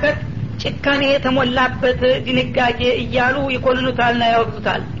አመለካከት ጭካኔ የተሞላበት ድንጋጌ እያሉ ይኮንኑታልና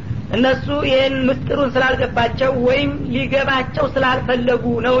ያወግዙታል። እነሱ ይህን ምስጢሩን ስላልገባቸው ወይም ሊገባቸው ስላልፈለጉ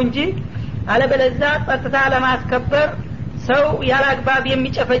ነው እንጂ አለበለዚያ ጸጥታ ለማስከበር ሰው ያላግባብ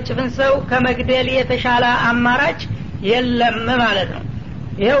የሚጨፈጭፍን ሰው ከመግደል የተሻለ አማራጭ የለም ማለት ነው።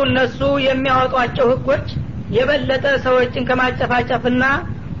 ይሄው እነሱ የሚያወጧቸው ህጎች የበለጠ ሰዎችን ከማጨፋጨፍና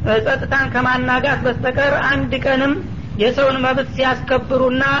ጸጥታን ከማናጋት በስተቀር አንድ ቀንም የሰውን መብት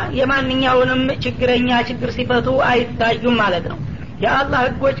ሲያስከብሩና የማንኛውንም ችግረኛ ችግር ሲፈቱ አይታዩም ማለት ነው። የአላህ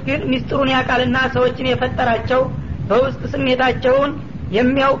ህጎች ግን ሚስጥሩን ያቃልና ሰዎችን የፈጠራቸው በውስጥ ስሜታቸውን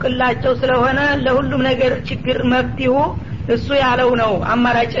የሚያውቅላቸው ስለሆነ ለሁሉም ነገር ችግር መፍትሄው እሱ ያለው ነው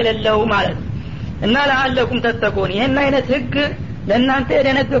አማራጭ የሌለው ማለት ነው። እና ለአለኩም ተተቁን ይሄን አይነት ህግ ለእናንተ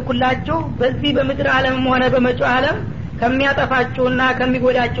የደነገኩላችሁ በዚህ በምድር ዓለምም ሆነ በመጪው ዓለም ከሚያጠፋችሁና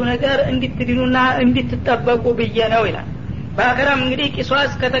ከሚጎዳችሁ ነገር እንድትድኑና እንድትጠበቁ ብዬ ነው ይላል። በአኺራም እንግዲህ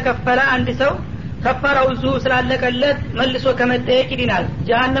ቂሷስ ከተከፈለ አንድ ሰው ከፈራው ዙ ስላለቀለት መልሶ ከመጠየቅ ይድናል።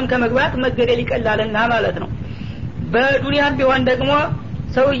 ጀሃነም ከመግባት መገደል ይቀላልና ማለት ነው። በዱንያም ቢሆን ደግሞ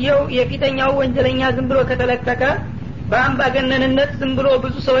ሰውየው የፊተኛው ወንጀለኛ ዝም ብሎ ከተለቀቀ በአምባገነንነት ዝም ብሎ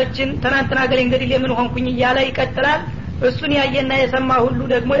ብዙ ሰዎችን ትናንትና ገሌ እንግዲህ ለምን ሆንኩኝ እያለ ይቀጥላል። እሱን ያየና የሰማ ሁሉ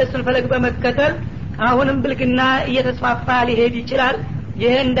ደግሞ የሱን ፈለግ በመከተል አሁንም ብልግና እየተስፋፋ ሊሄድ ይችላል።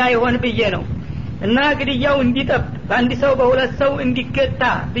 ይሄ እንዳይሆን ብዬ ነው። እና ግድያው እንዲጠብ በአንድ ሰው በሁለት ሰው እንዲገታ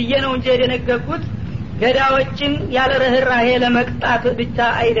ብዬ ነው እንጂ የደነገኩት ገዳዮችን ያለ ርህራሄ ለመቅጣት ብቻ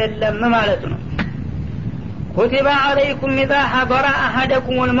አይደለም ማለት ነው። ኩቲባ አለይኩም ኢዛ ሐደረ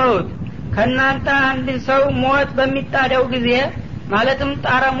አሐደኩሙል መውት ከናንተ አንድ ሰው ሞት በሚጣደው ጊዜ ማለትም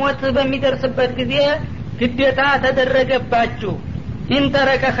ጣረ ሞት በሚደርስበት ጊዜ ግዴታ ተደረገባችሁ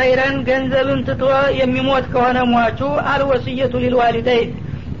ኢንተረከ ኸይረን ገንዘብን ትቶ የሚሞት ከሆነ ሟቹ አልወሲየቱ ሊልዋሊደይን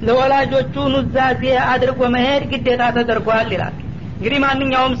ለወላጆቹ ኑዛዜ አድርጎ መሄድ ግዴታ ተደርጓል ይላል። እንግዲህ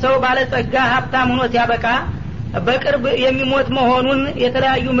ማንኛውም ሰው ባለጸጋ ሀብታም ሆኖ ሲያበቃ በቅርብ የሚሞት መሆኑን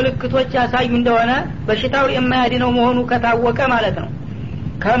የተለያዩ ምልክቶች ያሳዩ እንደሆነ በሽታው የማያድነው መሆኑ ከታወቀ ማለት ነው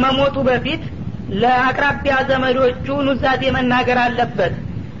ከመሞቱ በፊት ለአቅራቢያ ዘመዶቹ ኑዛዜ መናገር አለበት።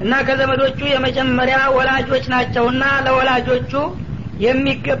 እና ከዘመዶቹ የመጀመሪያ ወላጆች ናቸውና ለወላጆቹ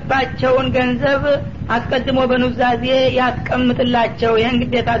የሚገባቸውን ገንዘብ አስቀድሞ በኑዛዜ ያስቀምጥላቸው ይሄን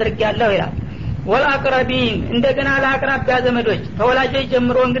ግዴታ አድርጋለሁ ይላል። ወልአቅረቢን እንደገና ለአቅራቢያ ዘመዶች ተወላጆች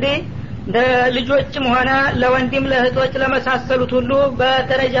ጀምሮ እንግዲህ ለልጆችም ሆነ ለወንድም ለእህቶች ለመሳሰሉት ሁሉ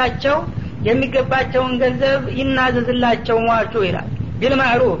በደረጃቸው የሚገባቸውን ገንዘብ ይናዘዝላቸው ሟቹ ይላል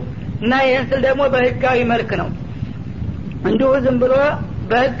ቢልማዕሩፍ። እና ይሄን ስል ደግሞ በህጋዊ መልክ ነው። እንዲሁ ዝም ብሎ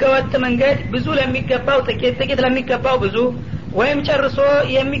በህገወጥ መንገድ ብዙ ለሚገባው ጥቂት ለሚገባው ብዙ ወይም ጨርሶ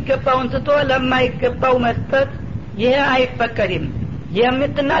የሚገባውን ትቶ ለማይገባው መስጠት ይሄ አይፈቀድም።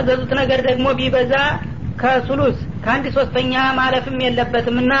 የምትናዘዙት ነገር ደግሞ ቢበዛ ከሱሉስ ከአንድ ሶስተኛ ማለፍም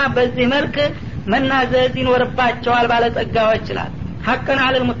የለበትምና በዚህ መልክ መናዘዝ ይኖርባቸዋል ባለጸጋዎች ይላል። ሐቀን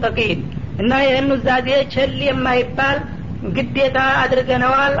አለል ሙተቂን እና ይህን ኑዛዜ ቸል የማይባል ግዴታ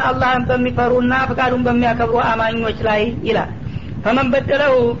አድርገነዋል አላህን በሚፈሩና ፍቃዱን በሚያከብሩ አማኞች ላይ ይላል። ፈመን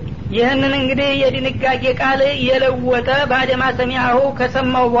በደለው ይህንን እንግዲህ የድንጋጌ ቃል የለወጠ ባደማ ሰሚዐሁ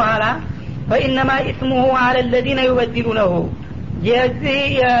ከሰማው በኋላ فإنما إثمه على الذين يبدلونه የዚህ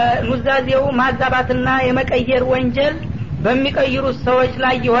የኑዛዜው ማዛባትና የመቀየር ወንጀል በሚቀይሩት ሰዎች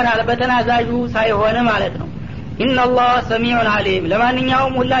ላይ ይሆናል በተናዛዡ ሳይሆን ማለት ነው። ኢነላህ ሰሚዑን አሊም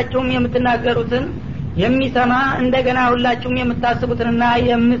ለማንኛውም ሁላችሁም የምትናገሩትን የሚሰማ እንደገና ሁላችሁም የምታስቡትንና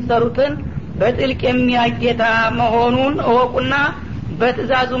የምትሰሩትን በጥልቅ የሚያውቅ ጌታ መሆኑን እወቁና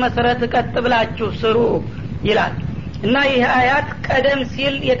በትእዛዙ መሰረት ቀጥ ብላችሁ ስሩ ይላል። እና ይህ አያት ቀደም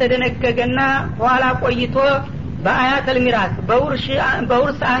ሲል የተደነገገና ኋላ ቆይቶ በአያተል ሚራስ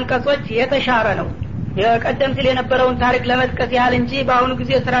በውርስ አንቀጾች የተሻረ ነው። የቀደም ሲል የነበረውን ታሪክ ለመጥቀስ ያህል እንጂ በአሁኑ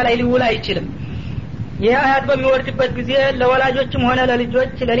ጊዜ ስራ ላይ ሊውል አይችልም። ይህ አያት በሚወርድበት ጊዜ ለወላጆችም ሆነ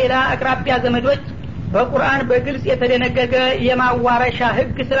ለልጆች ለሌላ አቅራቢያ ዘመዶች በቁርአን በግልጽ የተደነገገ የማዋረሻ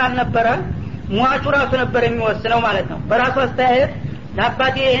ህግ ስላልነበረ ሟቹ ራሱ ነበር የሚወስነው ማለት ነው። በራሱ አስተያየት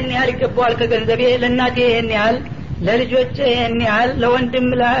ለአባቴ ይሄን ያህል ይገባዋል ከገንዘቤ፣ ለእናቴ ይሄን ያህል፣ ለልጆቼ ይሄን ያህል፣ ለወንድም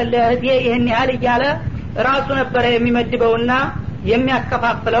ለእህቴ ይሄን ያህል እያለ ራሱ ነበር የሚመድበውና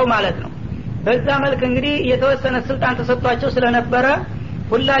የሚያከፋፍለው ማለት ነው። በዛ መልክ እንግዲህ የተወሰነ ስልጣን ተሰጥቷቸው ስለነበረ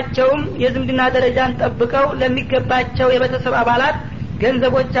ሁላቸውም የዝምድና ደረጃን ጠብቀው ለሚገባቸው የቤተሰብ አባላት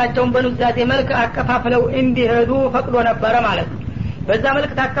ገንዘቦቻቸውን በኑዛዜ መልክ አከፋፍለው እንዲሄዱ ፈቅዶ ነበረ ማለት ነው። በዛ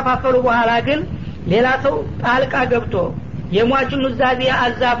መልክ ታከፋፈሉ በኋላ ግን ሌላ ሰው ጣልቃ ገብቶ የሟቹን ኑዛዜ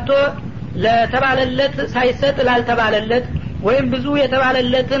አዛብቶ ለተባለለት ሳይሰጥ ላልተባለለት ወይም ብዙ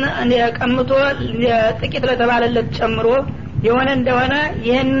የተባለለትን ቀምቶ ጥቂት ለተባለለት ጨምሮ የሆነ እንደሆነ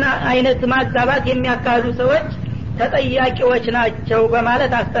ይህን አይነት ማዛባት የሚያካሂዱ ሰዎች ተጠያቂዎች ናቸው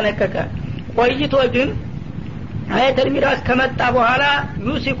በማለት አስጠነቀቀ። ቆይቶ ግን አያተል ሚራስ ከመጣ በኋላ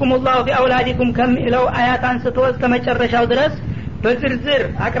ዩሲኩሙላሁ ቢአውላዲኩም ከሚለው አያት አንስቶ እስከ መጨረሻው ድረስ በዝርዝር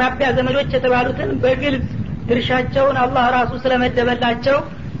አቅራቢያ ዘመዶች የተባሉትን በግልጽ ድርሻቸውን አላህ ራሱ ስለመደበላቸው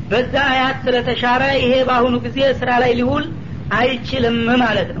በዛ አያት ስለተሻረ ይሄ በአሁኑ ጊዜ ስራ ላይ ሊውል አይችልም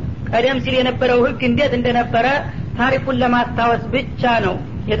ማለት ነው። ቀደም ሲል የነበረው ህግ እንዴት እንደነበረ ታሪኩን ለማስታወስ ብቻ ነው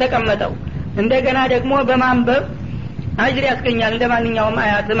የተቀመጠው። እንደገና ደግሞ በማንበብ አጅር ያስገኛል እንደማንኛውም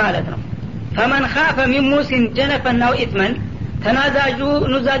አያት ማለት ነው። ፈመን ኻፈ ሚን ሙሲን ጀነፈን አው ኢስመን ተናዛዡ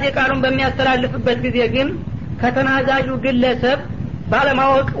ኑዛዜ ቃሉን በሚያስተላልፍበት ጊዜ ግን ከተናዛዡ ግለሰብ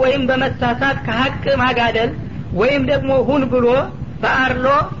ባለማወቅ ወይም በመሳሳት ከሀቅ ማጋደል ወይም ደግሞ ሁን ብሎ በአርሎ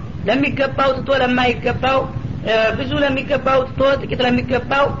ለሚገባው ትቶ ለማይገባው ብዙ ለሚገባው ትቶ ጥቂት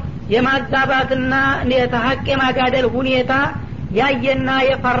ለሚገባው የማዛባትና የተሐቅ የማጋደል ሁኔታ ያየና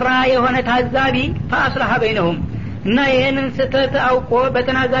የፈራ የሆነ ታዛቢ ፈአስለሐ በይነሁም እና ይሄንን ስተት አውቆ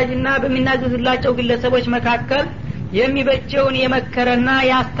በተናዛዥና በሚናዘዝላቸው ግለሰቦች መካከል የሚበጀውን የመከረና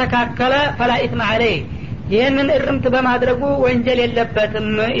ያስተካከለ ፈላ ኢስመ ዐለይህ ይሄንን እርምት በማድረጉ ወንጀል የለበትም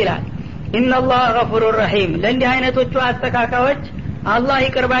ይላል። ኢነላህ ገፉሩር ረሂም ለእንዲህ አይነቶቹ አስተካካዮች አላህ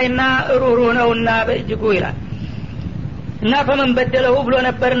ይቅርባይና ሩህሩህ ነውና በእጅጉ ይላል። እና ፈመን በደለው ብሎ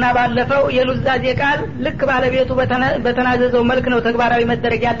ነበርና ባለፈው የኑዛዜ ቃል ልክ ባለቤቱ በተናዘዘው መልክ ነው ተግባራዊ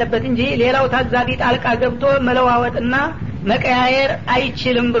መደረግ ያለበት እንጂ ሌላው ታዛቢ ጣልቃ ገብቶ መለዋወጥና መቀያየር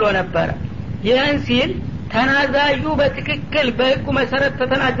አይችልም ብሎ ነበር። ይህን ሲል ተናዛዡ በትክክል በህጉ መሰረት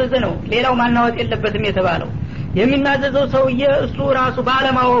ተተናዘዘ ነው ሌላው ማናወጥ የለበትም የተባለው። የሚናዘዘው ሰውዬ እሱ ራሱ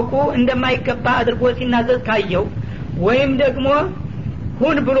ባለማወቁ እንደማይገባ አድርጎ ሲናዘዝ ካየው ወይም ደግሞ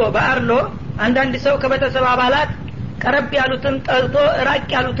ሁን ብሎ በአርሎ አንዳንድ ሰው ከቤተሰብ አባላት ቀረብ ያሉትን ጠልቶ ራቅ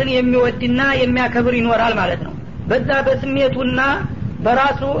ያሉትን የሚወድና የሚያከብር ይኖራል ማለት ነው። በዛ በስሜቱና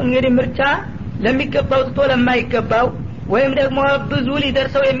በራሱ እንግዲህ ምርጫ ለሚገባው ትቶ ለማይገባው ወይም ደግሞ ብዙ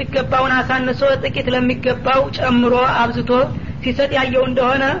ሊደርሰው የሚገባውን አሳንሶ ጥቂት ለሚገባው ጨምሮ አብዝቶ ሲሰጥ ያየው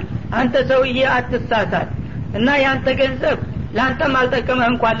እንደሆነ አንተ ሰውዬ አትሳሳት እና ያንተ ገንዘብ ላንተም አልጠቀመህ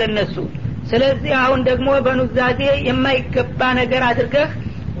እንኳን ለነሱ። ስለዚህ አሁን ደግሞ በኑዛዜ የማይገባ ነገር አድርገህ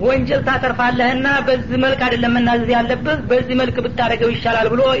ወንጀል ታተርፋለህና በዚህ መልክ አይደለም መናዘዝ ያለብህ በዚህ መልክ ብታረገው ይሻላል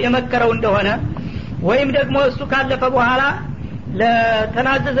ብሎ የመከረው እንደሆነ ወይም ደግሞ እሱ ካለፈ በኋላ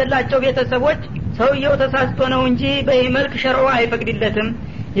ለተናዘዘላቸው ቤተሰቦች ሰውየው ተሳስቶ ነው እንጂ በዚህ መልክ ሸርዑ አይፈቅድለትም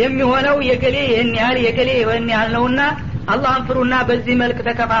የሚሆነው የገሌ ይሄን ያህል የገሌ ይሄን ያህል ነውና አላህን ፍሩና በዚህ መልክ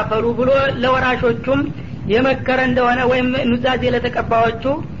ተከፋፈሉ ብሎ ለወራሾቹም የመከረ እንደሆነ ወይም ኑዛዜ ለተቀባዮቹ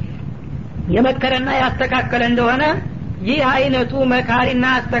የመከረና ያስተካከለ እንደሆነ ይህ አይነቱ መካሪና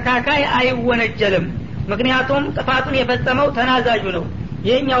አስተካካይ አይወነጀልም። ምክንያቱም ጥፋቱን የፈጸመው ተናዛዡ ነው።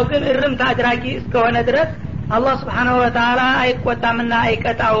 የኛው ግን እርምት አድራጊ እስከሆነ ድረስ አላህ Subhanahu Wa Ta'ala አይቆጣምና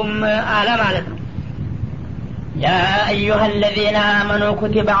አይቀጣውም አለ ማለት ነው። يا أيها الذين آمنوا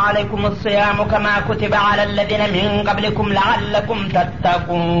كتب عليكم الصيام كما كتب على الذين من قبلكم لعلكم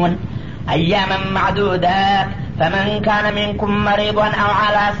تتقون أياما معدودات فمن كان منكم مريضا أو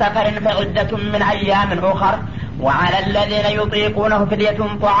على سفر فعدة من أيام أخر وعلى الذين يطيقونه فدية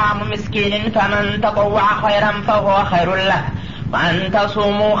طعام مسكين فمن تطوع خيرا فهو خير له وأن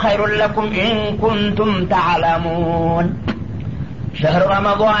تصوموا خير لكم إن كنتم تعلمون شهر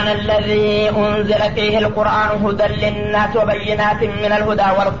رمضان الذي أنزل فيه القرآن هدى للناس وبينات من الهدى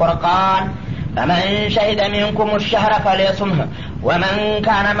والفرقان فمن شهد منكم الشهر فليصمه ومن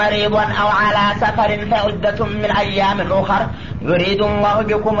كان مريضا أو على سفر فعدة من أيام أخر يريد الله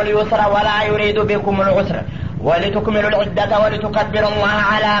بكم اليسر ولا يريد بكم العسر ولتكملوا العدة ولتكبروا الله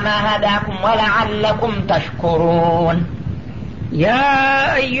على ما هداكم ولعلكم تشكرون يا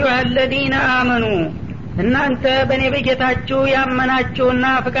أيها الذين آمنوا እናንተ በኔ በጌታችሁ ያመናችሁና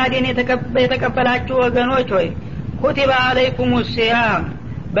ፈቃዴን የተቀበላችሁ ወገኖች ሆይ ኩቲባ አለይኩም ሲያም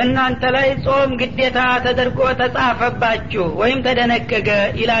በእናንተ ላይ ጾም ግዴታ ተደርጎ ተጻፈባችሁ ወይም ተደነገገ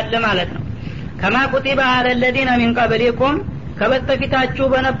ይላል ማለት ነው። ከማ ኩቲባ አለለዲነ ሚን ቀብሊኩም ከበስተፊታችሁ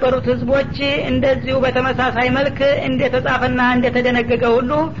በነበሩት ህዝቦች እንደዚሁ በተመሳሳይ መልክ እንደተጻፈና እንደተደነገገ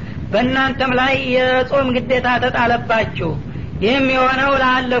ሁሉ በእናንተም ላይ የጾም ግዴታ ተጣለባችሁ። ይህም የሆነው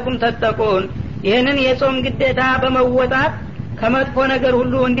ለአለኩም ተጠቁን ይህንን የጾም ግዴታ በመወጣት ከመጥፎ ነገር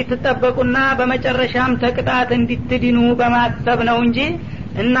ሁሉ እንድትጠበቁና በመጨረሻም ተቅጣት እንድትድኑ በማሰብ ነው እንጂ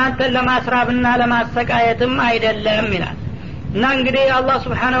እናንተን ለማስራብና ለማሰቃየትም አይደለም ይላል። እና እንግዲህ አላህ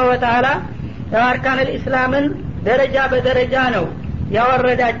Subhanahu Wa Ta'ala አርካኑል ኢስላምን ደረጃ በደረጃ ነው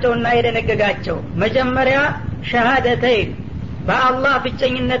ያወረዳቸውና የደነገጋቸው። መጀመሪያ ሸሃደተይን በአላህ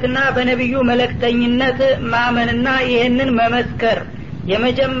ብቸኝነትና በነብዩ መልእክተኝነት ማመንና ይህንን መመስከር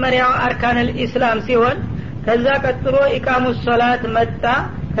የመጀመሪያው አርካኑል ኢስላም ሲሆን ከዛ ቀጥሎ ኢቃሙስ ሶላት መጣ።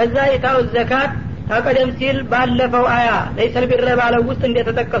 ከዛ ኢታኡ ዘካት ተቀደም ሲል ባለፈው አያ ለይሰል ቢረ ባለው ውስጥ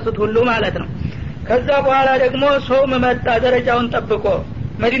እንደተጠቀሱት ሁሉ ማለት ነው። ከዛ በኋላ ደግሞ ጾም መጣ ደረጃውን ጠብቆ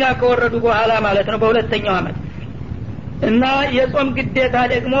መዲና ከወረዱ በኋላ ማለት ነው በሁለተኛው አመት። እና የጾም ግዴታ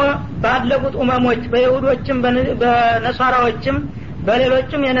ደግሞ ባለፉት ኡመሞች በይሁዶችም በነሳራዎችም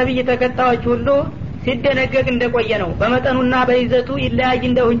በሌሎችም የነብይ ተከታዮች ሁሉ ሲደነገግ እንደቆየ ነው። በመጠኑና በይዘቱ ይለያይ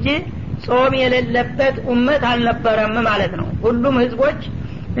እንደው እንጂ ጾም የሌለበት ኡመት አልነበረም ማለት ነው። ሁሉም ህዝቦች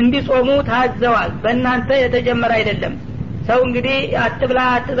እንዲጾሙ ታዘዋል። በእናንተ የተጀመረ አይደለም። ሰው እንግዲህ አትብላ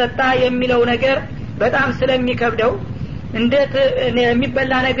አትጠጣ የሚለው ነገር በጣም ስለሚከብደው እንዴት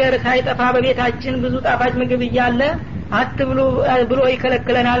የሚበላ ነገር ሳይጠፋ በቤታችን ብዙ ጣፋጭ ምግብ እያለ አትብሉ ብሎ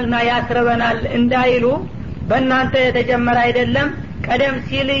ይከለክለናልና ያስረበናል እንዳይሉ በእናንተ የተጀመረ አይደለም። ቀደም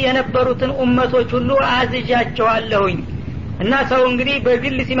ሲል የነበሩትን ኡመቶች ሁሉ አዝዣቸዋለሁኝ። እና ሰው እንግዲህ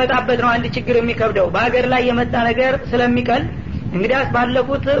በግል ሲመጣበት ነው አንድ ችግር የሚከብደው። በአገር ላይ የመጣ ነገር ስለሚቀል እንግዲያስ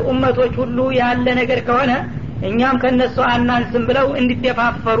ባለፉት ኡመቶች ሁሉ ያለ ነገር ከሆነ እኛም ከነሱ አናንስም ብለው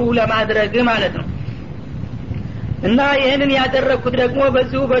እንዲደፋፈሩ ለማድረግ ማለት ነው። እና ይሄንን ያደረኩት ደግሞ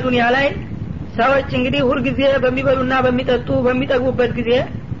በዚሁ በዱንያ ላይ ሰዎች እንግዲህ ሁሉ ጊዜ በሚበሉና በሚጠጡ በሚጠግቡበት ጊዜ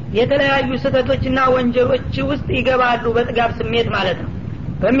የተለያዩ ስህተቶችና ወንጀሎች ውስጥ ይገባሉ በጥጋብ ስሜት ማለት ነው።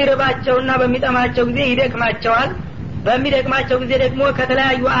 በሚረባቸውና በሚጠማቸው ጊዜ ይደክማቸዋል። በሚደክማቸው ጊዜ ደግሞ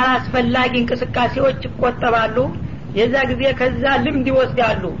ከተለያዩ አላስፈላጊ እንቅስቃሴዎች ይቆጠባሉ። የዛ ጊዜ ከዛ ልምድ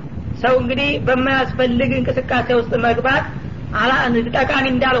ይወስዳሉ። ሰው እንግዲህ በማያስፈልግ እንቅስቃሴ ውስጥ መግባት ጠቃሚ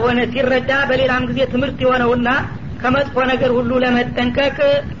እንዳልሆነ ሲረዳ በሌላም ጊዜ ትምህርት የሆነውና ከመጥፎ ነገር ሁሉ ለመጠንቀቅ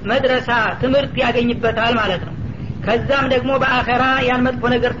መድረሳ ትምህርት ያገኝበታል ማለት ነው። ከዛም ደግሞ በአኺራ ያን መጥፎ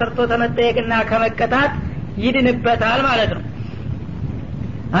ነገር ሰርቶ ተመጠየቅና ከመቀጣት ይድንበታል ማለት ነው።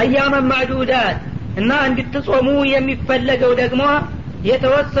 አያመ ማዱዳት እና እንድትጾሙ የሚፈለገው ደግሞ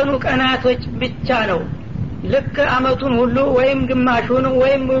የተወሰኑ ቀናቶች ብቻ ነው። ልክ አመቱን ሁሉ ወይም ግማሹን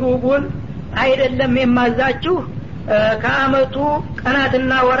ወይም ሩቡን አይደለም የማዛችሁ። ከአመቱ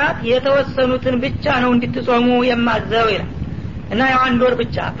ቀናትና ወራት የተወሰኑትን ብቻ ነው እንድትጾሙ የማዘው ይላል። እና ያው አንድ ወር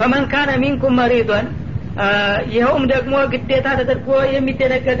ብቻ ፈመን ካነ ሚንኩም መሪዶን ይኸውም ደግሞ ግዴታ ተደርጎ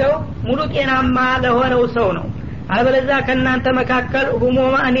የሚደነገገው ሙሉ ጤናማ ለሆነው ሰው ነው። አለበለዚያ ከእናንተ መካከል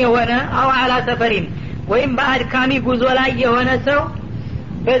ሁሙማን የሆነ አው አላ ሰፈሪን ወይም በአድካሚ ጉዞ ላይ የሆነ ሰው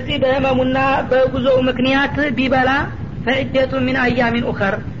በዚህ በህመሙና በጉዞው ምክንያት ቢበላ ፈዕደቱ ሚን አያሚን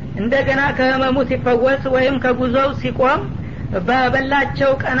ኡኸር እንደገና ከህመሙ ሲፈወስ ወይም ከጉዞው ሲቆም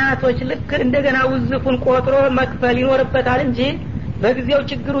በበላቸው ቀናቶች ልክ እንደገና ውዝፉን ቆጥሮ መክፈል ይኖርበታል እንጂ በጊዜው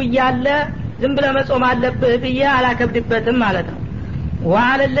ችግሩ እያለ ዝም ብለ መጾም አለብህ ብዬ አላከብድበትም ማለት ነው።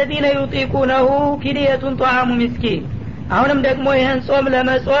 وعلى الذين يطيقونه فدية طعام مسكين አሁንም ደግሞ ይሄን ጾም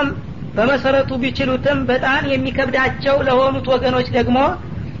ለመጾም በመሰረቱ ቢችሉትም በጣም የሚከብዳቸው ለሆኑት ወገኖች ደግሞ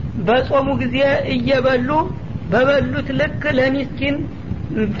በጾሙ ጊዜ እየበሉ በበሉት ልክ ለሚስኪን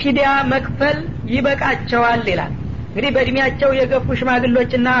ፊዲያ መክፈል ይበቃቸዋል ይላል። እንግዲህ በእድሜያቸው የገፉ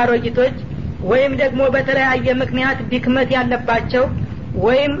ሽማግሎችና አሮጊቶች ወይም ደግሞ በተለያየ ምክንያት ድክመት ያለባቸው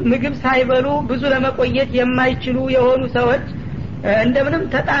ወይም ምግብ ሳይበሉ ብዙ ለመቆየት የማይችሉ የሆኑ ሰዎች እንደምንም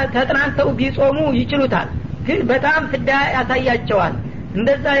ተጥናንተው ቢጾሙ ይችሉታል ግን በጣም ፍዳ ያሳያቸዋል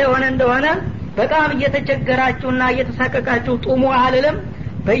እንደዛ የሆነ እንደሆነ በጣም እየተቸገራችሁና እየተሳቀቃችሁ ጡሙ አልልም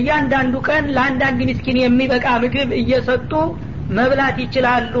በእያንዳንዱ ቀን ለአንዳንድ ምስኪን የሚበቃ ምግብ እየሰጡ መብላት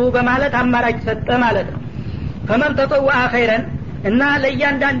ይችላሉ በማለት አማራጭ ሰጠ ማለት ነው ፈመን ተጠወዐ ኸይረን እና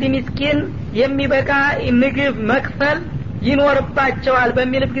ለእያንዳንዱ ምስኪን የሚበቃ ምግብ መክፈል ይኖርባቸዋል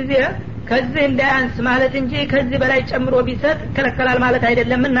በሚል ጊዜ ከዚህ እንዳያንስ ማለት እንጂ ከዚህ በላይ ጨምሮ ቢሰጥ ከለከላል ማለት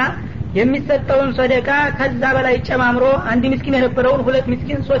አይደለምና የሚሰጠውን ሰደቃ ከዛ በላይ ጨማምሮ አንድ ምስኪን የነበረውን ሁለት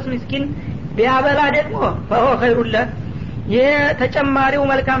ምስኪን ሶስት ምስኪን ቢያበላ ደግሞ ፈሆ ኸይሩለ የተጨማሪው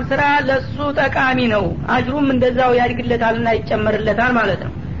መልካም ስራ ለሱ ጠቃሚ ነው አጅሩም እንደዛው ያድግለታልና ይጨመርለታል ማለት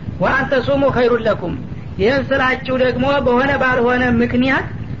ነው ወአንተ ሱሙ ኸይሩለኩም ይህን ስራችሁ ደግሞ በሆነ ባልሆነ ምክንያት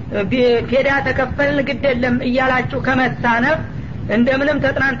ፌዳ ተከፈልን ግደለም እያላችሁ ከመሳነፍ እንደምንም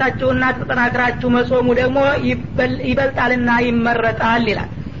ተጥናንታችሁና ተጠናክራችሁ መጾሙ ደግሞ ይበልጣልና ይመረጣል ይላል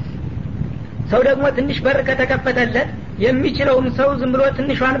ሰው ደግሞ ትንሽ በር ከተከፈተለት የሚችለውም ሰው ዝም ብሎ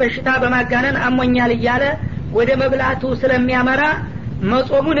ትንሿን በሽታ በማጋነን አሞኛል እያለ ወደ መብላቱ ስለሚያመራ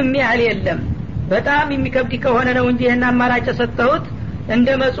መጾሙን የሚያህል የለም በጣም የሚከብድ ከሆነ ነው እንጂ እና አማራጭ ሰጥተውት እንደ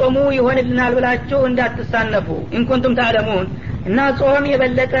መጾሙ ይሆንልናል ብላችሁ እንዳትሳነፉ እንኩንቱም ታለሙን እና ጾም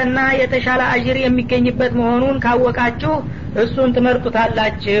የበለጠና የተሻለ አጅር የሚገኝበት መሆኑን ካወቃችሁ እሱን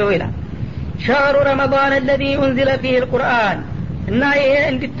ትመርጡታላችሁ ይላል ሸህሩ ረመዳን الذي انزل فيه القرآن እና ይሄ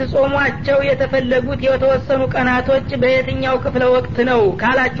እንድትጾሟቸው የተፈለጉት የተወሰኑ ቀናቶች በየትኛው ክፍለ ወቅት ነው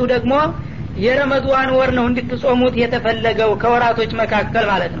ካላችሁ ደግሞ የረመዳን ወር ነው እንድትጾሙት የተፈለገው ከወራቶች መካከል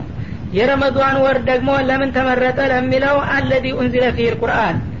ማለት ነው የረመዳን ወር ደግሞ ለምን ተመረጠ ለሚለው الذي انزل فيه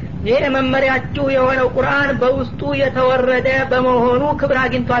القرآن ይሄ መመሪያችሁ የሆነው ቁርአን በውስጡ የተወረደ በመሆኑ ክብር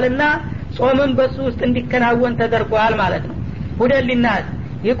አግኝቷልና ጾምን በሱ ውስጥ እንዲከናወን ተደርጓል ማለት ነው ሁደልናስ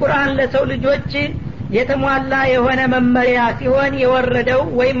የቁርአን ለሰው ልጆች የተሟላ የሆነ መመሪያ ሲሆን የወረደው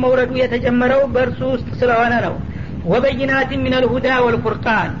ወይም መውረዱ የተጀመረው በእርሱ ውስጥ ስለሆነ ነው ወበይናት ሚነል ሁዳ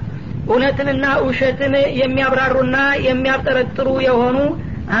ወልፉርቃን እውነትንና ውሸትን የሚያብራሩና የሚያብጠረጥሩ የሆኑ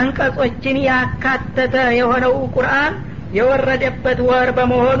አንቀጾችን ያካተተ የሆነው ቁርአን የወረደበት ወር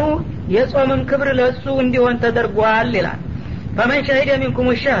በመሆኑ የጾምን ክብር ለሱ እንዲሆን ተደርጓል ይላል ፈመን ሸሂደ ሚንኩም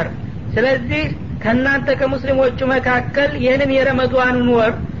الشهر ስለዚህ ከናንተ ከሙስሊሞቹ መካከል ይህንን የረመዳንን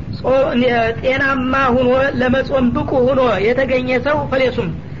ወር ጤናማ ሆኖ ለመጾም ብቁ ሆኖ የተገኘ ሰው ፈለሱም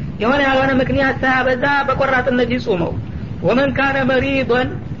የሆነ ያልሆነ ምክንያት ሳያበዛ በቆራጥነት ይጾመው ወመን ካነ መሪዶን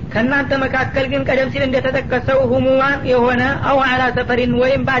ከናንተ መካከል ግን ቀደም ሲል እንደተጠቀሰው ህሙማን የሆነ አው አላ ሰፈሪን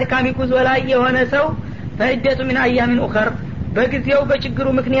ወይም በአድካሚ ጉዞ ላይ የሆነ ሰው ፈይደቱ ምን አያሚን ኡኸር በጊዜው በችግሩ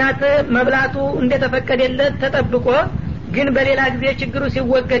ምክንያት መብላቱ እንደተፈቀደለት ተጠብቆ ግን በሌላ ጊዜ ችግሩ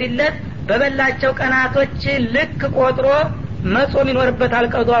ሲወገድለት በበላቸው ቀናቶች ልክ ቆጥሮ መጾም ይኖርበታል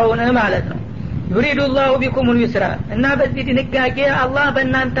ቀዷውን ማለት ነው ይሪዱላሁ ቢኩሙል ይስራ እና በዚህ ድንጋጌ አላህ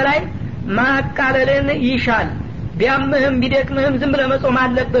በእናንተ ላይ ማቃለልን ይሻል ቢያምህም ቢደክምህም ዝም ብለህ መጾም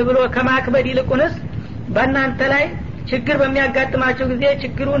አለብህ ብሎ ከማክበድ ይልቁንስ በእናንተ ላይ ችግር በሚያጋጥማቸው ጊዜ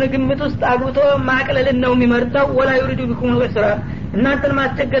ችግሩን ግምት ውስጥ አግብቶ ማቅለልን ነው የሚመርጠው ወላ ይሪዱ ቢኩሙል ይስራ እናንተን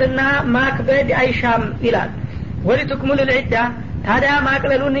ማስቸገርና ማክበድ አይሻም ይላል ወሊትክሙል العده ታዲያ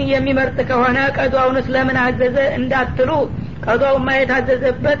ማቅለሉን የሚመርጥ ከሆነ ቀዷውንስ ለምን አዘዘ እንዳትሉ ቀዷውማ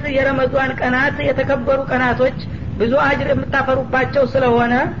የታዘዘበት የረመዳን ቀናት የተከበሩ ቀናቶች ብዙ አጅር የምታፈሩባቸው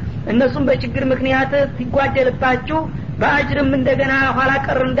ስለሆነ እነሱም በችግር ምክንያት ሲጓደልባችሁ በአጅርም እንደገና ኋላ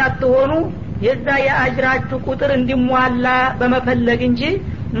ቀር እንዳትሆኑ የዛ የአጅራችሁ ቁጥር እንዲሟላ በመፈለግ እንጂ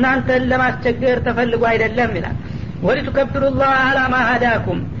እናንተን ለማስቸገር ተፈልጎ አይደለም ይላል ወሊቱከብሩላህ አላ ማ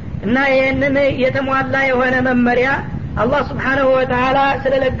ሀዳኩም እና ይሄንን የተሟላ የሆነ መመሪያ አላህ Subhanahu Wa Ta'ala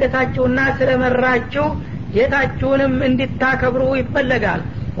ስለለገሳችሁና ስለመራችሁ ጌታችሁንም እንድታከብሩ ይፈልጋል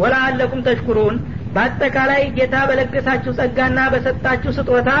ወለዓለኩም ተሽኩሩን በአጠቃላይ ጌታ በለገሳችሁ ጸጋና በሰጣችሁ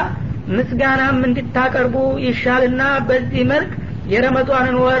ስጦታ ምስጋናም እንድታቀርቡ ይሻልና በዚህ መልክ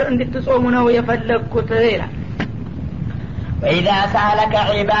የረመዳንን ወር እንድትጾሙ ነው የፈለኩት ይላል وإذا سألك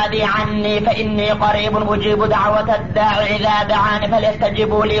عبادي عني فإني قريب أجيب دعوة الداع إذا دعاني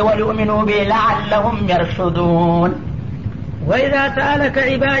فليستجيبوا لي وليؤمنوا بي لعلهم يرشدون وإذا سألك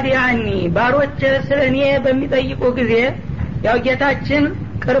عبادي عني باروች ስለኔ በሚጠይቁ ጊዜ ያው ጌታችን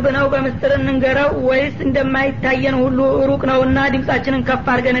ቅርብ ነው በመስተር እንንገረው ወይስ እንደማይታየን ሁሉ ሩቅ ነውና ድምጻችንን ከፍ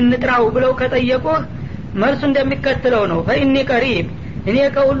አድርገን እንጥራው ብለው ከጠየቁ መልሱ እንደሚከተለው ነው ፈኢኒ ቀሪብ እኔ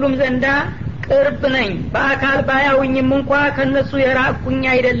ከሁሉም ዘንዳ ቅርብ ነኝ በአካል ባያውኝም እንኳን ከነሱ የራቅኩኝ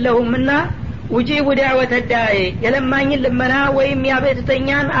አይደለሁምና ወጂቡ ዳዕወተ ዳዒ የለማኝን ልመና ወይም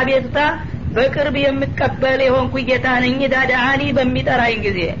ያቤተኛን አቤትታ በቅርብ የምቀበል የሆንኩ ጌታ ነኝ ዳዳኒ በሚጠራኝ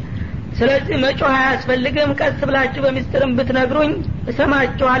ጊዜ ስለዚህ መጮህ አያስፈልግም ቀስ ብላችሁ በሚስጥርም ብትነግሩኝ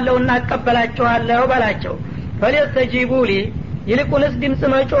እሰማችኋለሁና አቀበላችኋለሁ ባላቸው ፈለስተጂቡሊ ይልቁንስ ድምጽ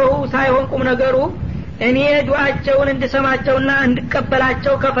መጮሁ ሳይሆን ቁም ነገሩ እኔ ዱዓቸውን እንድሰማቸውና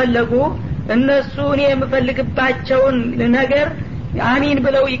እንድቀበላቸው ከፈለጉ እነሱ እኔ የምፈልግባቸውን ነገር አሚን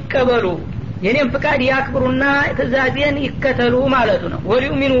ብለው ይቀበሉ የኔን ፍቃድ ያክብሩና ትእዛዜን ይከተሉ ማለቱ ነው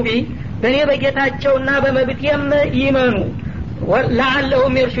ወሊኡሚኑ ቢ በኔ በጌታቸውና በመብቴም ይመኑ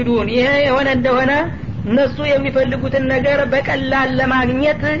ለዓለሁም ይርሽዱን ይሄ የሆነ እንደሆነ እነሱ የሚፈልጉትን ነገር በቀላል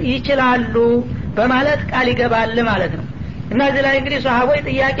ለማግኘት ይችላሉ በማለት ቃል ይገባል ማለት ነው እና እዚህ ላይ እንግዲህ ሷሃቦች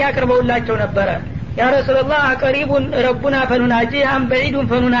ጥያቄ አቅርበውላቸው ነበረ ያ ረሱላህ አቀሪቡን ረቡና ፈኑናጂ አም በዒዱን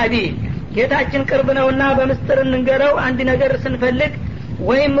ፈኑናዲ ጌታችን ቅርብ ነውና በመስጥር እንንገረው አንድ ነገር ስንፈልግ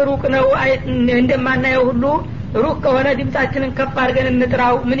ወይም ሩቅ ነው እንደማናየው ሁሉ ሩቅ ከሆነ ድምጻችንን ከፍ አድርገን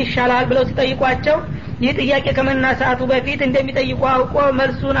እንጥራው ምን ይሻላል ብለው ሲጠይቋቸው ይህ ጥያቄ ከመናሳቱ በፊት እንደሚጠይቁ አውቆ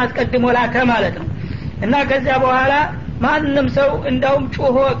መልሱን አስቀድሞ ላከ ማለት ነው እና ከዚያ በኋላ ማንንም ሰው እንዳውም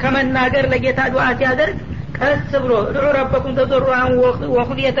ጮሆ ከመናገር ለጌታ ዱዓ ሲያደርግ ቀስ ብሎ ዱዓ ረበኩም ተዘሩአን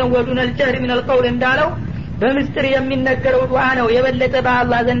ወኹዲየተን ወዱነ الجهر من القول እንዳለው በምስጥር የሚነገረው ዱዓ ነው የበለጠ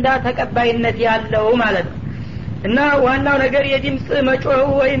በአላህ ዘንዳ ተቀባይነት ያለው ማለት ነው እና ዋናው ነገር የድምጽ መጮህ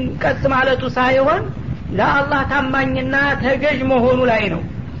ወይም ቀስ ማለቱ ሳይሆን ለአላህ ታማኝና ተገዥ መሆኑ ላይ ነው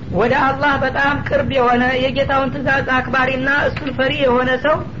ወደ አላህ በጣም ቅርብ የሆነ የጌታውን ትእዛዝ አክባሪና እሱን ፈሪ የሆነ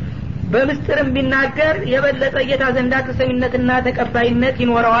ሰው በምስጥርም ቢናገር የበለጠ ጌታ ዘንዳ ተሰሚነትና ተቀባይነት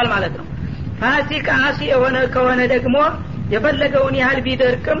ይኖረዋል ማለት ነው ፋሲቅ አሲ የሆነ ከሆነ ደግሞ የፈለገውን ያህል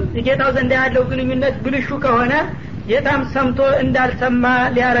ቢደርቅም የጌታው ዘንዳ ያለው ግንኙነት ብልሹ ከሆነ ጌታም ሰምቶ እንዳልሰማ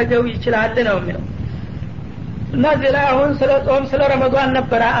ሊያረገው ይችላል ነው የሚለው እና አሁን ስለ ጾም ስለ ረመዳን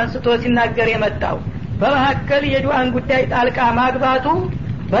ነበር አንስቶ ሲናገር የመጣው በመሐከል የዱዓን ጉዳይ ጣልቃ ማግባቱ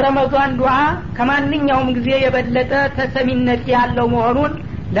በረመዳን ዱዓ ከማንኛውም ጊዜ የበለጠ ተሰሚነት ያለው መሆኑን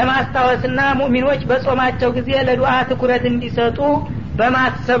ለማስታወስና ሙእሚኖች በጾማቸው ጊዜ ለዱዓ ትኩረት እንዲሰጡ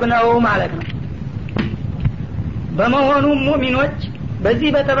በማሰብ ነው ማለት ነው በመሆኑ ሙእሚኖች በዚህ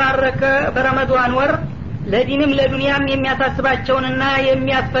በተባረከ በረመዳን ወር ለዲንም ለዱንያም የሚያሳስባቸውንና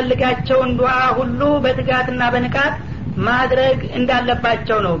የሚያስፈልጋቸውን ዱዓ ሁሉ በትጋትና በንቃት ማድረግ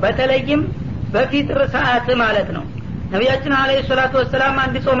እንዳለባቸው ነው በተለይም በፊጥር ሰዓት ማለት ነው ነብያችን አለይሂ ሰላቱ ወሰለም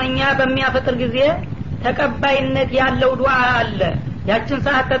አንድ ጾመኛ በሚያፈጥር ጊዜ ተቀባይነት ያለው ዱዓ አለ ያችን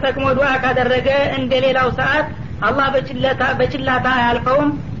ሰዓት ተጠቅሞ ዱዓ ካደረገ እንደሌላው ሰዓት አላህ በችላታ አያልፈውም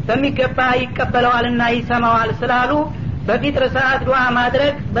በሚገባ ይቀበለዋልና ይሰማዋል ስላሉ በፊጥር ሰዓት ዱዓ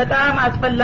ማድረግ በጣም አስፈላጊ